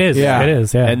 Yeah, it is. Yeah, it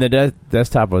is. Yeah. And the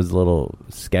desktop was a little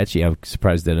sketchy. I'm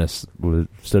surprised Dennis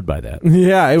stood by that.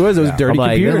 Yeah, it was. It was a dirty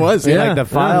computer. It was. Like the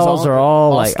files are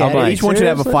all like each one should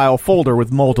have a file folder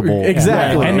with multiple.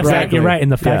 Exactly. And the fact you're right. And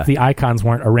the fact the icons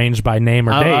weren't arranged by name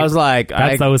or date. I was like,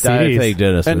 that's those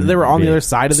CDs. And they were on the other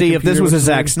side of the computer. See, if this was a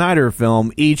Zack Snyder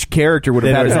film, each character would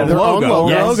have had his own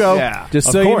logo. Yes.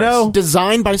 Just so you know.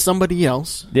 Designed by somebody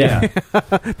else. Yeah.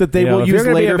 That they will use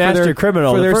later for their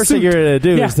criminal. The first thing you're going to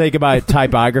do is think about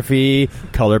typography,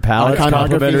 color palettes,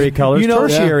 complementary colors,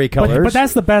 tertiary colors. But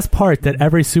that's the best part, that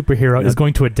every superhero is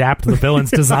going to adapt the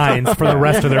villain's designs for the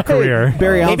rest of their career.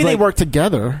 Maybe they work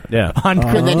together. Yeah.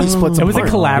 And then he splits them. Was it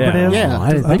collaborative? Yeah.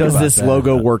 Does this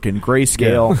logo work in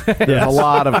grayscale? There's a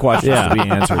lot of questions to be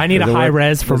answered. I need a high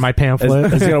res for my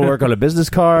pamphlet. It's going to work on a business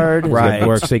card. Right. It's going to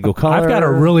work single color. I've got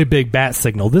a really big bat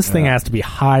signal. This thing has to be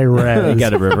high res. You got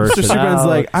to reverse it. Superman's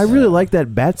like, I really like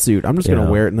that bat suit. I'm just going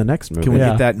to wear it in the next movie. Can we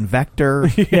get that in vector?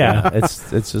 Yeah. It's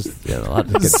just a lot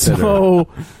to consider. So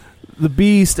the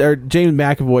Beast, or James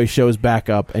McAvoy, shows back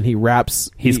up and he raps.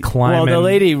 He's climbing. Well, the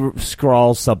lady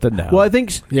scrawls something down. Well, I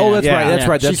think. That's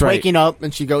right. She's waking up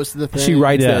and she goes to the thing. She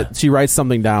writes that. She writes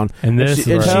something down. And this, she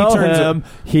turns him.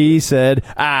 He said,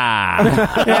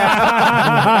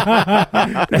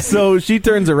 So she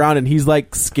turns around and he's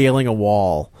like scaling a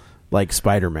wall, like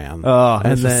Spider-Man. Oh,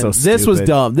 and then this was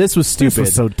dumb. This was stupid. This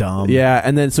was so dumb. Yeah,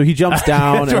 and then so he jumps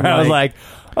down. and I was like,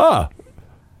 oh.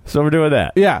 So we're doing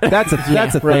that. Yeah, that's a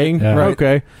thing. Yeah. Right.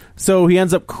 Okay. So he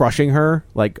ends up crushing her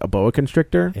like a boa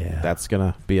constrictor. Yeah. That's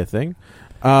going to be a thing.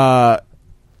 And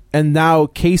now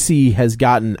Casey has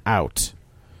gotten out.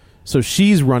 So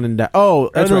she's running down. Oh,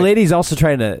 that's the right. lady's also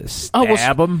trying to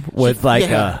stab him with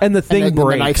and the thing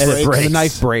breaks. The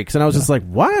knife breaks. And I was just like,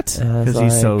 what? Because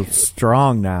he's so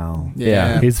strong now.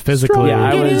 Yeah. He's physically.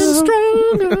 Yeah, I was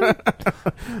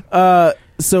strong.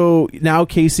 So now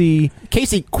Casey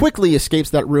quickly escapes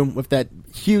that room with that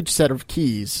huge set of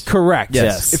keys. Correct.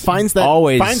 Yes. It finds that.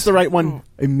 Always. Finds the right one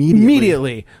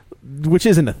immediately. Which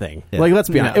isn't a thing. Yeah. Like, let's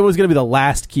be honest. It was going to be the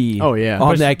last key. Oh, yeah.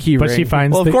 On that key ring. But she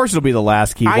finds. Well, of course it'll be the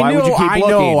last key. Why would you keep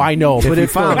looking? I know. But you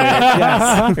found it.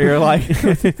 Yes. You're like,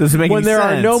 does it make when any there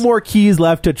sense? are no more keys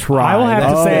left to try. I will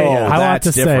have to say,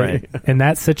 that's different. in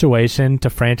that situation,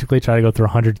 to frantically try to go through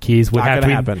 100 keys would Not have to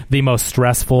gonna be happen. the most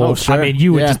stressful. Oh, sure. I mean,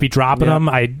 you would just be dropping them.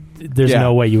 There's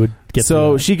no way you would get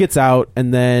so through she gets out,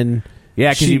 and then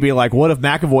Yeah, because you'd be like, what if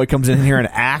McAvoy comes in here and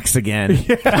acts again?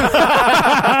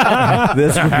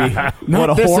 This would be Not what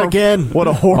a this horrible again. What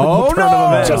a horrible turn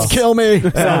of events. Just kill me. So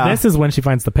this is when she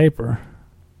finds the paper.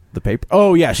 The paper.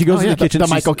 Oh yeah, she goes to the kitchen. The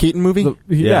Michael Keaton movie.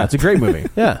 Yeah, it's a great movie.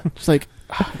 Yeah. She's like,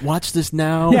 watch this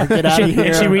now. Yeah, Get out of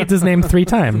here. she reads his name 3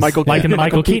 times, Michael like in the Keaton.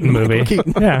 Michael Keaton movie. Michael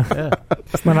Keaton. Yeah,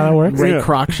 that's not how that works. Ray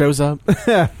Kroc shows up.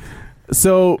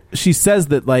 So she says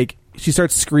that, like, she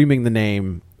starts screaming the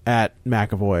name at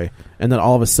McAvoy, and then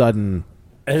all of a sudden,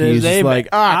 he's just like,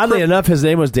 oddly enough, his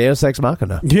name was Deus Ex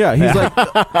Machina. Yeah, he's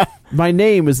like, my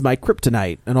name is my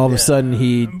kryptonite, and all of a sudden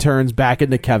he turns back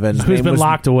into Kevin, Who's been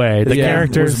locked away. The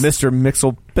characters, was Mr.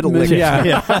 Mixel-Piddle-Lick.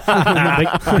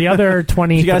 Yeah. the other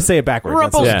 20. You gotta say it backwards.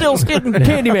 Rumpelstiltskin.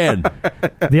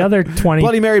 Candyman. The other 20.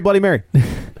 Bloody Mary.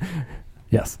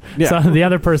 Yes. Yeah. So the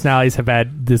other personalities have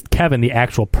had this Kevin, the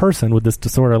actual person with this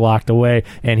disorder, locked away,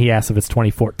 and he asked if it's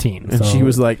 2014. And she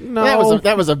was like, no.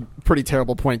 That was a pretty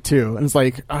terrible point too. And it's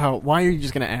like, why are you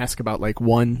just going to ask about like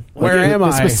one? Where like, am the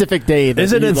I? specific day? That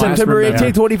Isn't you it last September remember?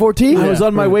 18th, 2014? I was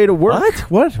on my way to work.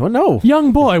 What? Well, no.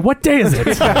 young boy, what day is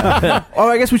it? Oh,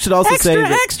 I guess we should also say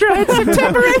that, Extra! It's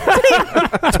September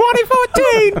 18th,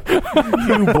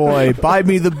 2014. You boy, buy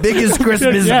me the biggest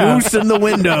Christmas Yeah. goose in the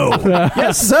window.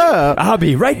 yes, sir. I'll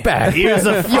be right back. Here's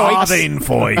a farthing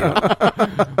for you.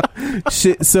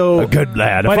 So A good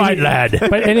lad. A But fine he- lad.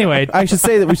 But anyway, I should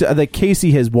say that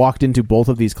Casey has walked into both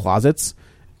of these closets,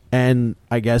 and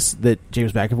I guess that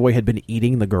James McAvoy had been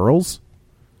eating the girls.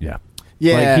 Yeah.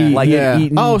 Yeah, Like he had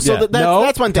eaten- Oh, so yeah.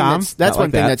 that's one thing. Tom, That's not one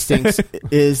like thing that. that stinks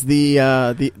is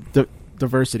the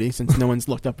diversity. Since no one's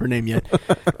looked up her name yet,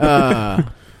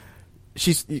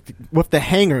 she's with the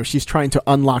hanger. She's trying to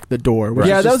unlock the door. where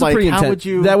Yeah, she's that just was a like, pretty how intense. would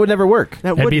you? That would never work.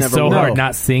 That it'd would be never so work. hard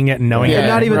not seeing it and knowing Yeah, it. And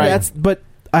not even right. but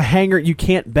a hanger, you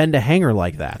can't bend a hanger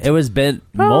like that. It was bent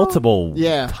multiple.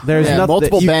 Yeah, There's yeah, nothing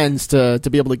multiple that you- bends to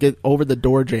be able to get over the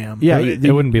door jam. Yeah, It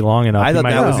wouldn't be long enough. I You thought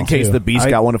might that was know, in case too. the beast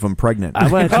got one of them pregnant. I'm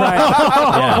going to try it.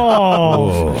 Yeah.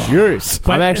 Oh, Yes.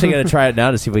 I'm actually going to try it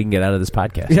now to see if we can get out of this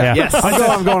podcast. yeah. Yes.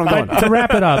 I'm going. But to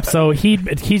wrap it up, so he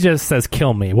just says,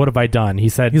 "Kill me. What have I done?" He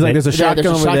said, He's like, there's a Yeah, shotgun there's a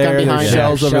over shotgun there. behind There's it.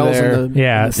 shells over Shells there. in the-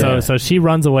 "Yeah." So she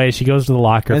runs away. She goes to the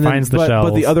locker, And then- finds the but, shells.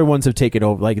 But the other ones have taken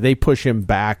over. Like they push him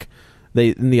back.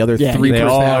 And the other Yeah, three they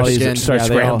all personalities start they all-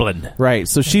 scrambling. right.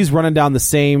 So she's running down the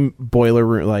same boiler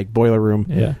room.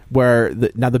 Yeah. Where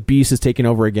now the beast is taking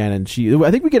over again, and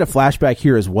I think we get a flashback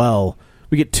here as well.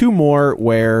 We get 2 more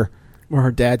where Where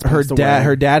her dad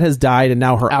has died, and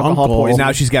now her Alcohol uncle. poisoning.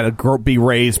 Now she's got to be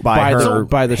raised by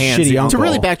the handsy shitty uncle. To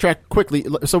really backtrack quickly,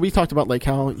 so we talked about like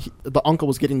how the uncle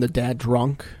was getting the dad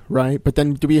drunk, right? But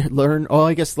then do we learn? Oh,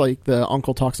 I guess like the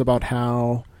uncle talks about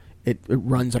how it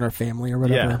runs in our family or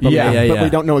whatever. Yeah. But Yeah. but we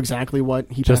don't know exactly what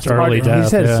he Just passed away early from. death. He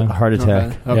said it's Yeah. a heart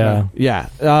attack. Okay. Yeah.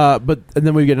 Yeah, and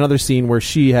then we get another scene where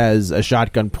she has a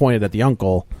shotgun pointed at the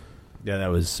uncle. Yeah,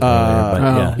 that was earlier, but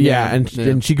yeah. Yeah, Yeah.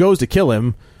 and she goes to kill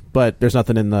him, but there's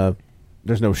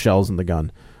no shells in the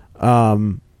gun.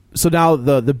 So now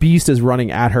the beast is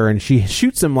running at her, and she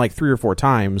shoots him like 3 or 4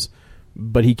 times,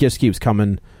 but he just keeps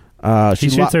coming. She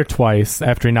shoots her twice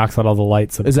after he knocks out all the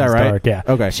lights. Is that right? Dark. Yeah.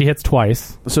 Okay. She hits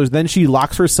twice. So then she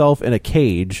locks herself in a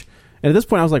cage, and at this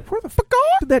point I was like, where the fuck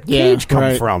did that cage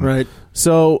come from? Right.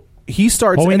 So he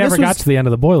starts. Well, we and never this got was- to the end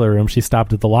of the boiler room. She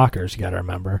stopped at the lockers. You got to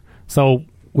remember. So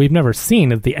we've never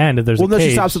seen at the end if there's Well, a no, cage.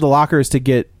 she stops at the lockers to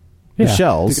get the Yeah.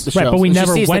 shells. To get the Right, shells. but we And she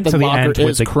never sees went that to the locker end is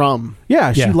with the Crumb.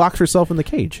 Yeah, she Yeah. locks herself in the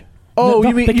cage. Oh, No,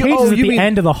 you mean the cage is at you the mean-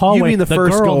 end of the hallway? You mean the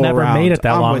first girl go never around. made it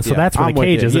that I'm long, with so you. that's where I'm the with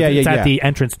cage you. is. Yeah, It's yeah, at yeah. the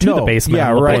entrance to the No, basement. yeah,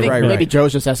 of the right, boiler right, room. Maybe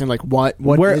Joe's just asking like, what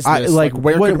where is I this? like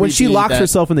where when, could when we she be locks that-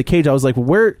 herself in the cage, I was like,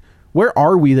 where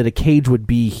are we that a cage would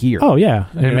be here? Oh yeah,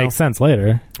 and it know? makes sense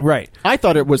later. Right. I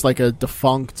thought it was like a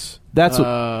defunct. That's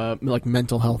what- like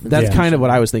mental health. That's institution. kind of what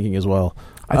I was thinking as well.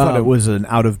 I thought it was an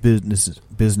out of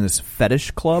business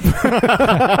fetish club.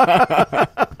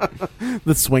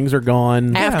 The swings are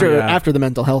gone after the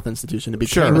mental health institution to be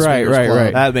Sure. Right,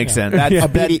 right. That makes sense. That, A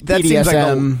that, BD- that seems like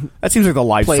BDSM that seems like the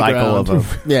life cycle of a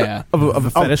yeah. of a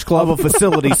fetish club, of a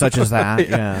facility such as that.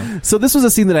 Yeah. So this was a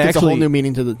scene that I It's a actually whole new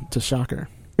meaning to shocker.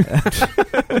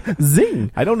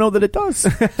 zing. I don't know that it does. So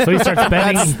he starts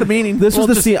bending. That's the meaning. This was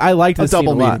the just scene I liked. a This scene a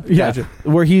double lot. meaning. Yeah, Gotcha.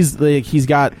 where he's like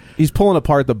he's pulling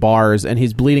apart the bars and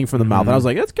he's bleeding from the mouth. And I was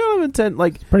like, that's kind of intense.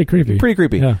 Like Pretty creepy. Pretty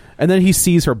creepy. Yeah. And then he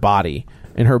sees her body.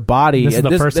 And her body. This is at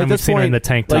the first at time we've this seen her in point, the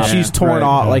tank Like top. she's torn Right.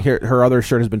 off. Yeah. Like her other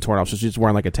shirt has been torn off, so she's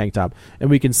wearing like a tank top. And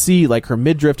we can see like her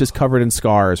midriff is covered in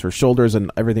scars. Her shoulders and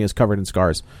everything is covered in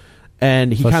scars.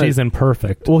 And he So kind she's of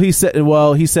imperfect. Well, he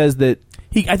says that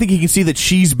I think he can see that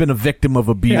she's been a victim of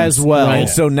abuse as well. Right.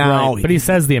 So now, but he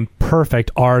says the imperfect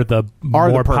are the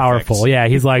more powerful. Yeah,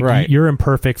 he's like, you're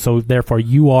imperfect, so therefore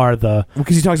you are the.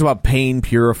 Because he talks about pain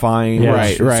purifying,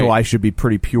 right. So I should be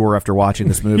pretty pure after watching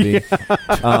this movie.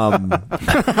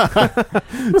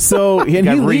 So and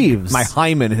he leaves. My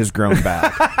hymen has grown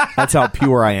back. That's how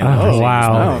pure I am. Oh,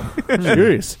 wow.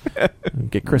 Jeez.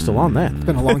 Get Crystal on that. It's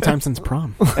been a long time since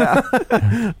prom.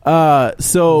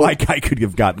 So like I could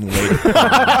have gotten laid.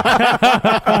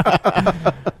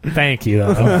 Thank you.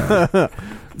 Though.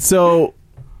 So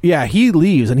yeah, he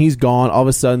leaves and he's gone. All of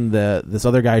a sudden, this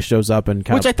other guy shows up and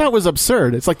which I thought was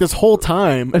absurd. It's like this whole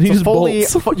time, and he just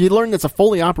bolts. You learn it's a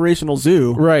fully operational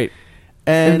zoo, right?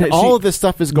 And all of this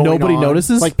stuff is going on. Nobody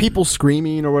notices? Like people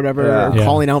screaming or whatever, or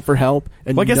calling out for help.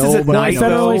 And well, I guess it's at night,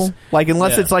 though. Like,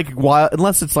 unless it's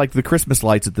like the Christmas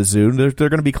lights at the zoo, they're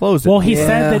going to be closed. Well, he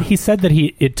said that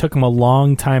it took him a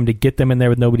long time to get them in there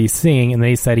with nobody seeing, and then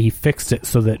he said he fixed it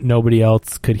so that nobody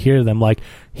else could hear them. Like,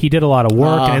 he did a lot of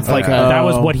work, and it's like that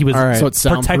was what he was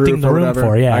protecting the room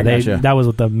for. Yeah, that was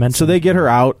what the mention. So they get her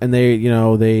out, and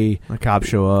the cops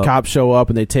show up. Cops show up,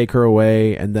 and they take her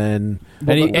away, and then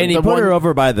he put her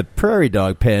over by the prairie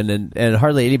dog pen, and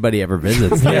hardly anybody ever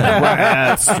visits.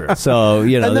 That's true. So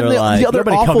they're like,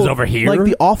 nobody comes over here. Like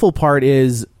the awful part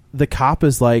is the cop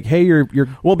is like, hey, you're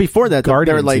well. Before that,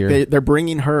 they're like here. they're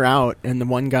bringing her out, and the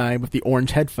one guy with the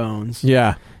orange headphones.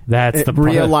 Yeah. That's the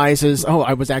realizes. Oh,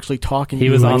 I was actually talking. He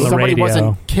was on the somebody radio.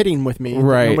 wasn't kidding with me.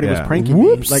 Right? Nobody was pranking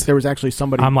me. Like there was actually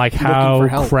somebody. I'm like, for how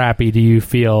help. crappy do you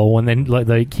feel when then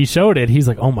like he showed it? He's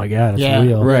like, oh my god, it's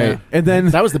real, right? Yeah. And then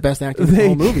that was the best acting in the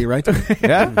whole movie, right?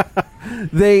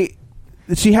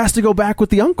 She has to go back with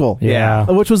the uncle. Yeah,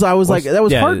 which was that was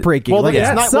heartbreaking. Well, like,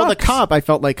 the cop I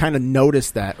felt like kind of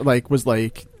noticed that. Like was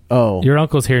like. Oh, your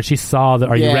uncle's here. She saw that.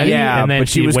 Are you ready? Yeah, and then but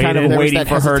she was kind of waiting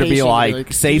for her to be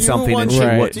like say something, and she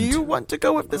wouldn't. Do you want to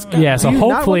go with this guy? Yeah, so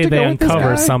hopefully they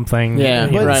uncover something. Yeah,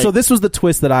 but, so this was the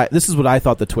twist this is what I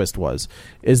thought the twist was,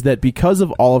 is that because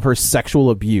of all of her sexual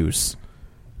abuse,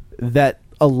 that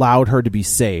allowed her to be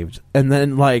saved, and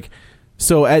then like.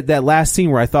 So at that last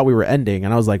scene where I thought we were ending,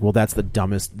 and I was like, well, that's the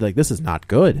dumbest. Like, this is not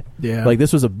good. Yeah. Like,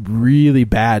 this was a really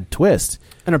bad twist.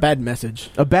 And a bad message.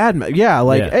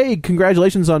 Hey,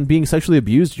 congratulations on being sexually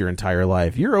abused your entire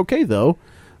life. You're okay, though.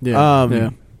 Yeah.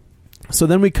 So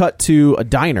then we cut to a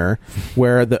diner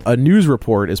where a news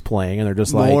report is playing, and they're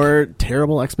just like... More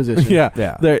terrible exposition.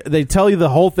 Yeah. They tell you the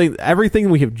whole thing,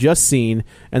 everything we have just seen,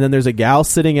 and then there's a gal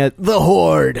sitting at... The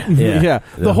Horde. Yeah.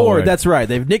 The Horde, that's right.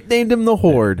 They've nicknamed him the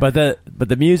Horde. But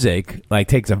the music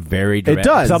takes a very dramatic... It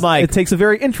does. So I'm like, it takes a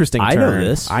very interesting turn. I know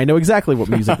this. I know exactly what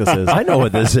music this is. I know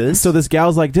what this is. So this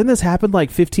gal's like, didn't this happen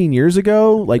like 15 years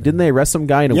ago? Like, didn't they arrest some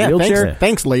guy in a wheelchair?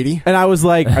 Thanks, lady. And I was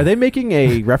like, are they making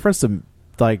a reference to,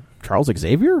 like, Charles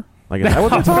Xavier? Like, is that what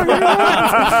they're talking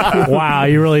about? Wow,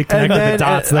 you really connected the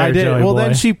dots there, I did. Joey Well, boy.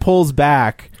 then she pulls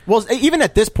back. Well, even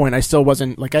at this point, I still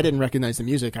wasn't, like, I didn't recognize the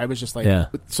music. I was just like,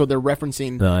 so they're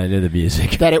referencing... No, I knew the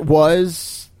music. That it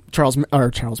was... Charles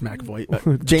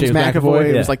McAvoy. James McAvoy.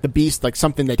 It was like the Beast, like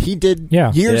something that he did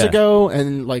years ago,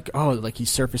 and like he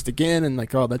surfaced again, and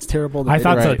like that's terrible. I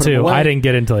thought so too. I didn't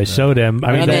get it until they showed him.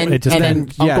 I mean, then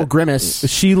Uncle Grimace.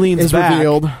 She leans back,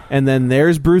 revealed, and then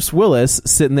there's Bruce Willis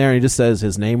sitting there, and he just says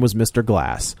his name was Mr.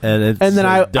 Glass, and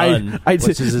then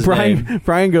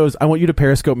Brian goes, "I want you to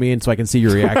Periscope me, and so I can see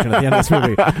your reaction at the end of this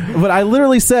movie." But I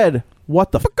literally said,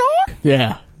 "What the fuck?"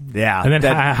 Yeah. Yeah. And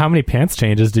then how many pants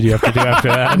changes did you have to do after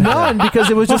that? None, because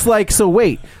it was just like, so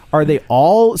wait, are they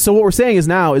all... So what we're saying is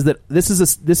now is that this is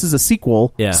a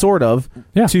sequel, sort of,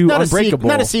 to not Unbreakable.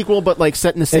 Not a sequel, but like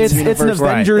set in the same universe. It's an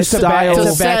Avengers style.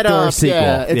 It's a backdoor sequel.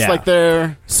 Yeah, it's like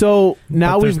their... So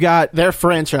now we've got... Their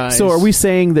franchise. So are we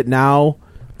saying that now...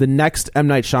 The next M.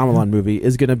 Night Shyamalan movie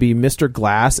is going to be Mr.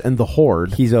 Glass and the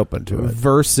Horde. He's open to it.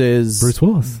 Versus...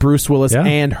 Bruce Willis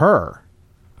and her.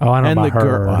 Oh, I don't know about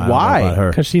her. Why?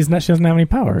 Because she doesn't have any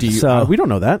powers. We don't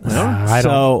know that. I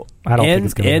don't think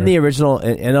it's going to in the original,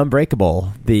 in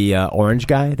Unbreakable, the orange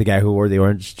guy, the guy who wore the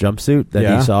orange jumpsuit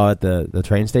that he saw at the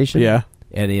train station,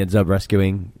 and he ends up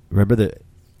rescuing. Remember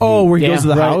where he goes to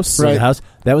the house, right? The house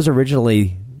that was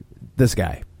originally this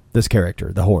guy, this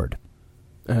character, the Horde.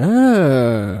 Wait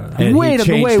a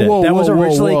minute! Whoa! That was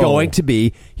originally going to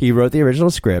be. He wrote the original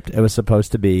script. It was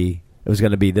supposed to be. It was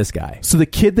going to be this guy. So the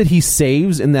kid that he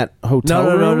saves in that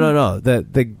hotel room? No.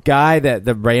 The guy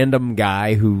the random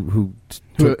guy who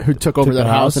took over that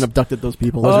house and abducted those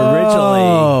people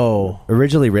was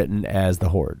originally written as the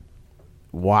Horde.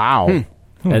 Wow. And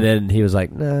then he was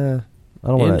like, nah. I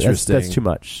don't want to. That's too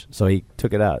much. So he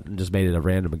took it out and just made it a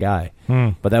random guy.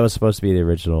 But that was supposed to be the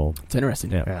original. It's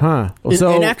interesting. Yeah. Huh.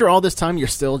 Well, and after all this time, you're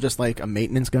still just like a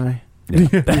maintenance guy.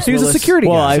 Yeah. He was a security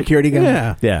guy. Security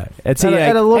guy. Yeah. It's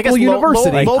at a local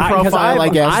university. Low profile, I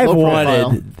guess. I've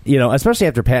wanted, especially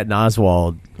after Patton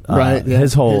Oswalt. Right.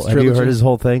 His whole. Have you heard his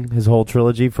whole thing? His whole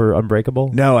trilogy for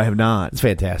Unbreakable? No, I have not. It's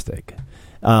fantastic.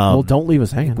 Well, don't leave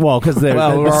us hanging. Well, because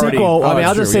the sequel.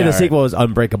 I'll just say the sequel was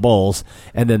Unbreakables,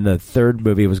 and then the third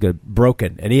movie was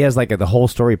Broken, and he has like the whole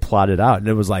story plotted out, and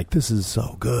it was like, this is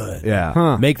so good.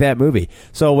 Yeah, make that movie.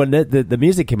 So when the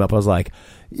music came up, I was like,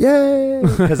 yay,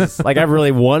 because it's like I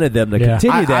really wanted them to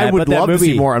continue that. I would love to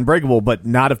see more Unbreakable, but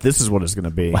not if this is what it's going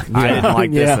to be. I didn't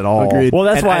like this at all. Agreed. Well,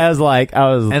 that's why I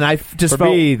was, and I just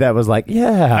felt me that was like,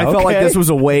 I felt like this was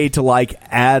a way to like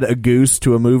add a goose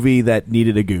to a movie that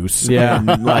needed a goose. Yeah,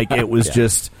 and, like it was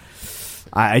just,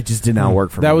 I just did not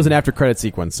work for me. That was an after credit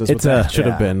sequence. That's what that should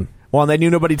have been. Well, and they knew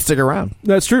nobody'd stick around.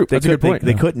 That's true. That's a good point.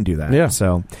 They couldn't do that. Yeah.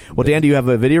 So, well, Dan, do you have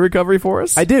a video recovery for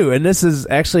us? I do, and this is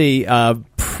actually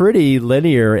pretty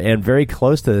linear and very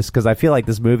close to this because I feel like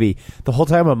this movie, the whole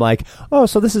time I'm like, oh,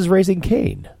 so this is Raising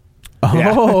Cain. Oh,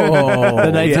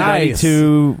 the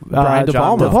 1992 Brian De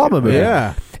Palma movie.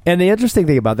 Yeah. And the interesting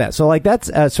thing about that, so like that's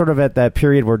sort of at that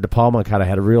period where De Palma kind of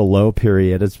had a real low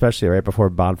period, especially right before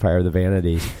Bonfire of the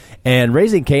Vanities. And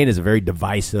Raising Cain is a very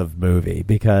divisive movie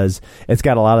because it's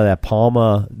got a lot of that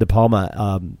De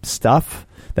Palma stuff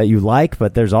that you like,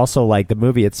 but there's also like the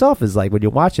movie itself is like when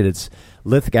you watch it, it's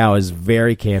Lithgow is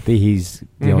very campy. He's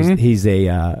he's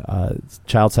a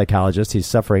child psychologist. He's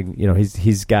suffering.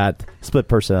 He's got split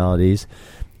personalities.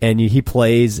 And he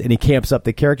plays and he camps up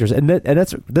the characters, and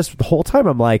that's this the whole time.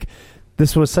 I'm like,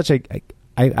 this was such a.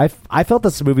 I felt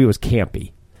this movie was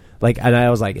campy, and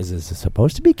I was like, is this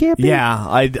supposed to be campy?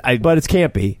 Yeah, but it's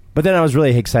campy. But then I was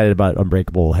really excited about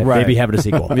Unbreakable, maybe having a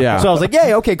sequel. Yeah, so I was like,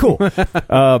 yay, okay, cool.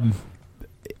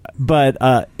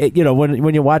 But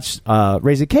when you watch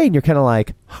Raising Cain, you're kind of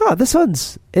like, this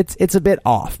one's it's a bit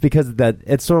off because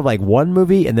it's sort of like one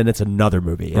movie and then it's another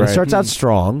movie, and it starts out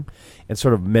strong and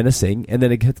sort of menacing, and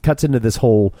then it cuts into this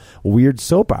whole weird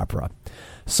soap opera.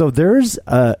 So there's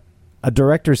a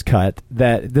director's cut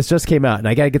that this just came out, and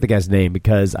I got to get the guy's name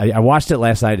because I watched it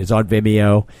last night. It's on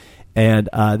Vimeo, and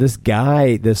this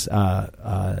guy, this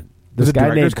guy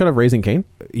director's cut of Raising Cain.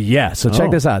 Yeah, so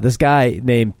check this out. This guy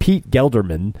named Pete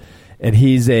Gelderman, and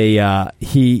he's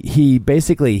he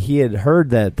basically he had heard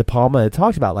that De Palma had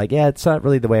talked about it's not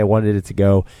really the way I wanted it to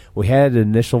go. We had an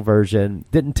initial version,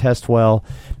 didn't test well,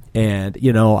 and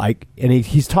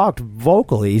he's talked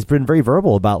vocally. He's been very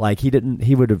verbal about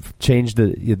he would have changed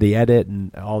the edit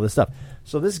and all this stuff.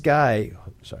 So this guy,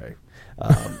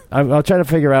 I'm trying to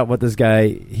figure out what this guy.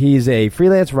 He's a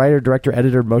freelance writer, director,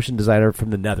 editor, motion designer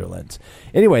from the Netherlands.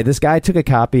 Anyway, this guy took a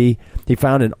copy. He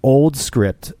found an old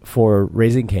script for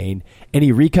Raising Cain, and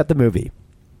he recut the movie.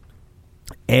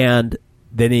 And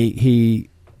then he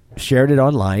shared it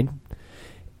online,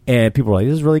 and people were like,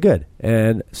 "This is really good."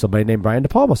 And somebody named Brian De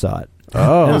Palma saw it.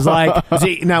 Oh, it was like,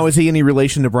 is he any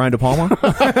relation to Brian De Palma?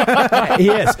 He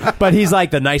is, but he's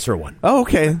like the nicer one. Oh,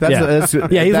 okay.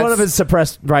 He's one of his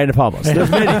suppressed Brian De Palmas. There's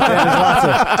many.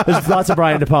 There's lots of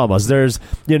Brian De Palmas. There's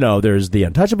the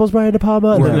Untouchables Brian De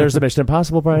Palma, and then there's the Mission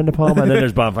Impossible Brian De Palma, and then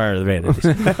there's Bonfire of the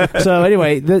Vanities. So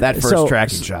anyway, that first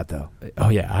tracking shot though. Oh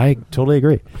yeah, I totally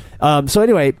agree. So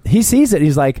anyway, he sees it.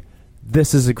 He's like,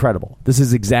 this is incredible. This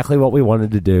is exactly what we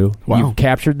wanted to do. Wow. You've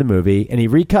captured the movie, and he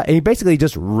basically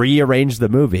just rearranged the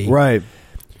movie. Right.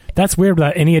 That's weird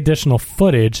without any additional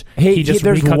footage. He just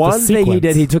there's recut one the thing he sequence.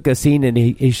 did. He took a scene and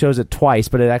he shows it twice,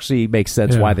 but it actually makes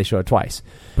sense why they show it twice.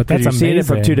 But that's you've amazing. seen it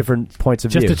from two different points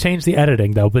of view. Just to change the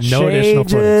editing, though, but no additional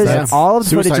footage. That's all of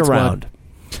the footage around.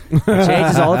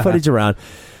 Changes all the footage around.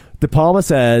 De Palma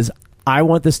says, I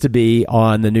want this to be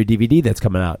on the new DVD that's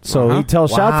coming out. So he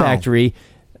tells Shout Factory,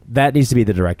 that needs to be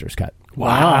the director's cut.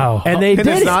 Wow. And they did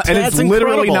it. And it's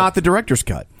literally not the director's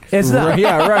cut. It's not.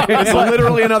 Yeah, right. It's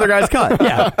literally another guy's cut.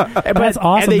 Yeah. That's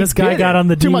awesome. This guy got on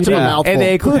the DVD. Too much of a mouthful. And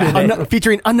they included it.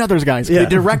 Featuring another guy's cut. The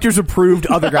director's approved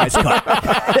other guy's cut.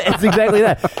 It's exactly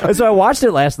that. And so I watched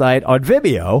it last night on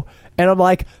Vimeo, and I'm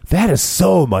like, that is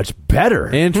so much better.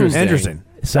 Interesting.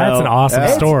 So that's an awesome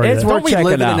story. It's worth Don't we checking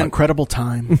live in out. an incredible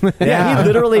time? Yeah, he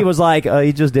literally was like,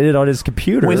 he just did it on his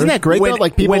computer. Well, isn't that great? When, though?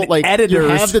 Like people, when like editors you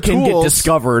have the can tools. get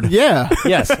discovered. Yeah,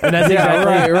 yes, and that's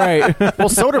exactly right. Well,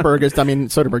 Soderbergh is. I mean,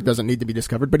 Soderbergh doesn't need to be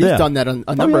discovered, but he's done that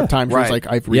a number of times. Where he's like,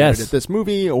 I've reedited this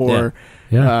movie, or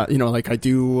like I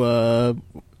do.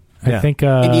 I think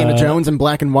Indiana Jones in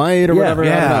black and white or whatever.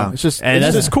 Yeah. I don't know. It's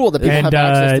just cool that people have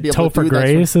access to be able to do that.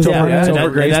 Grace is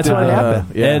Topher Grace. That's what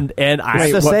happened. And I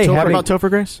have to say, about Topher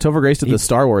Grace? Topher Grace did the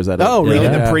Star Wars edit. Oh, really?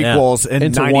 The prequels in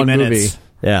into 90 one minutes. movie.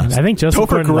 Yeah, I think Joseph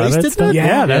Topher Grace did that?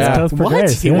 Yeah, that's Topher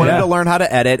Grace. He wanted to learn how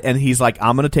to edit, and he's like,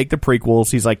 I'm going to take the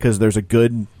prequels. He's like, because there's a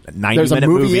good 90-minute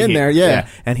movie in there, yeah.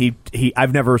 And he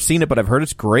I've never seen it, but I've heard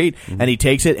it's great. And he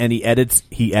takes it and he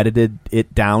edited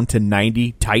it down to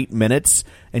 90 tight minutes,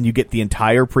 and you get the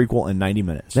entire prequel in 90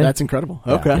 minutes. That's incredible.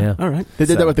 Okay, all right. They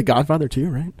did that with The Godfather too,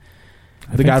 right?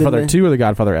 The Godfather 2 or The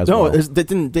Godfather as well? No,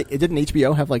 didn't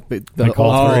HBO have like the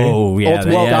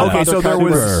Okay, so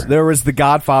there was the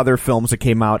Godfather films that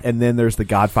came out, and then there's the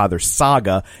Godfather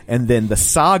saga, and then the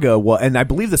saga and I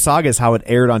believe the saga is how it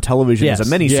aired on television as a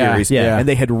miniseries, and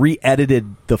they had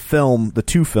re-edited the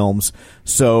two films,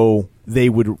 so they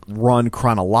would run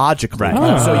chronologically.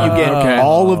 So you get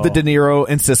all of the De Niro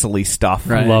and Sicily stuff,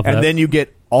 and then you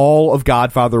get all of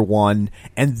Godfather 1,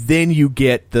 and then you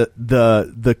get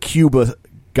the Cuba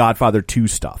Godfather 2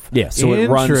 stuff. Yeah, so it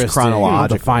runs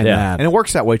chronologically. Find that. And it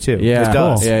works that way too. Yeah, it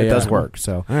does. Cool. It does work.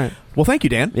 So, all right. Well, thank you,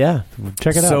 Dan. Yeah,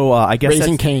 check it out. So I guess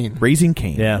Raising Cane. Raising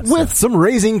Cane. Yeah, with some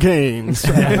Raising Canes.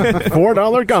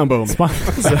 $4 combo.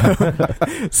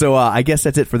 So I guess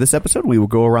that's it for this episode. We will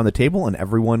go around the table and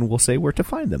everyone will say where to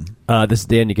find them. This is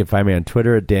Dan. You can find me on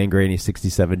Twitter at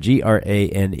DanGraney67,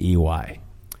 GRANEY.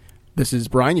 This is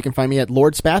Brian. You can find me at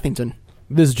Lord Spathington.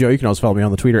 This is Joe. You can also follow me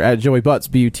on the Twitter at Joey Butts,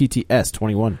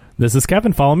 BUTTS21. This is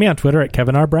Kevin. Follow me on Twitter at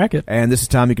Kevin R. Brackett. And this is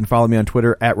Tom. You can follow me on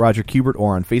Twitter at Roger Kubert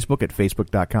or on Facebook at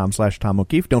Facebook.com/Tom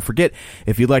O'Keefe. Don't forget,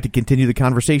 if you'd like to continue the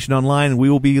conversation online, we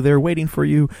will be there waiting for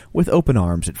you with open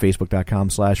arms at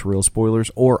Facebook.com/Real Spoilers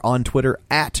or on Twitter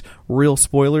at Real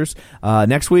Spoilers.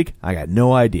 Next week, I got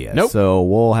no idea. Nope. So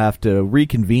we'll have to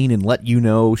reconvene and let you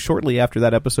know shortly after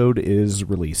that episode is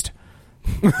released.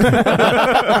 That's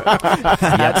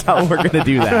how we're going to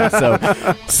do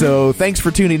that. So thanks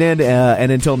for tuning in,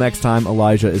 and until next time,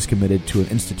 Elijah is committed to an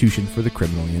institution for the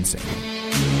criminally insane.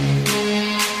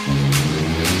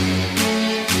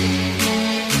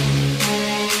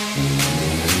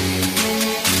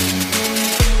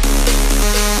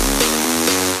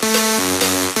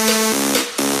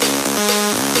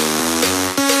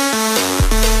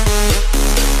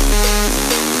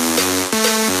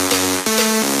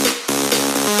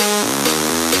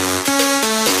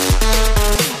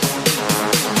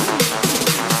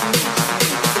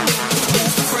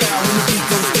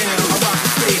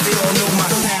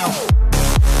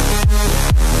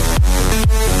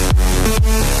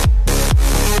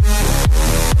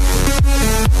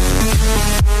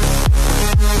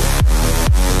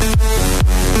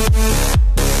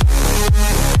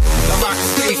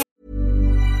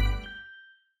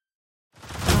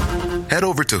 Head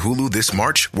over to Hulu this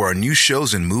March, where our new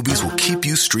shows and movies will keep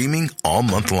you streaming all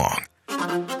month long.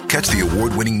 Catch the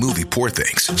award-winning movie Poor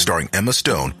Things, starring Emma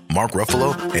Stone, Mark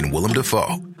Ruffalo, and Willem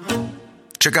Dafoe.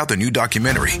 Check out the new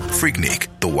documentary, Freaknik,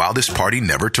 The Wildest Party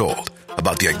Never Told,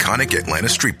 about the iconic Atlanta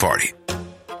Street Party.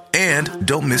 And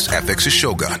don't miss FX's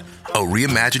Shogun, a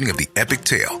reimagining of the epic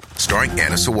tale, starring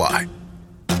Anna Sawai.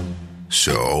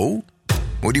 So,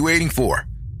 what are you waiting for?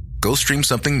 Go stream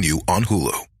something new on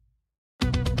Hulu.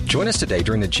 Join us today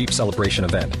during the Jeep Celebration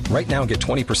event. Right now, get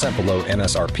 20% below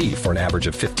MSRP for an average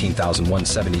of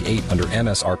 $15,178 under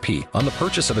MSRP on the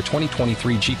purchase of a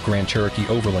 2023 Jeep Grand Cherokee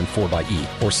Overland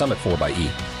 4xE or Summit 4xE.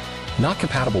 Not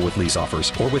compatible with lease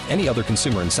offers or with any other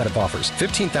consumer incentive offers.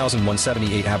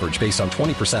 $15,178 average based on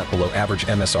 20% below average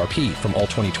MSRP from all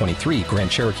 2023 Grand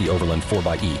Cherokee Overland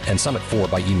 4xE and Summit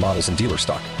 4xE models in dealer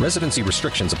stock. Residency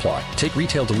restrictions apply. Take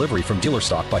retail delivery from dealer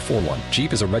stock by 4/1.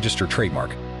 Jeep is a registered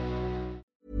trademark.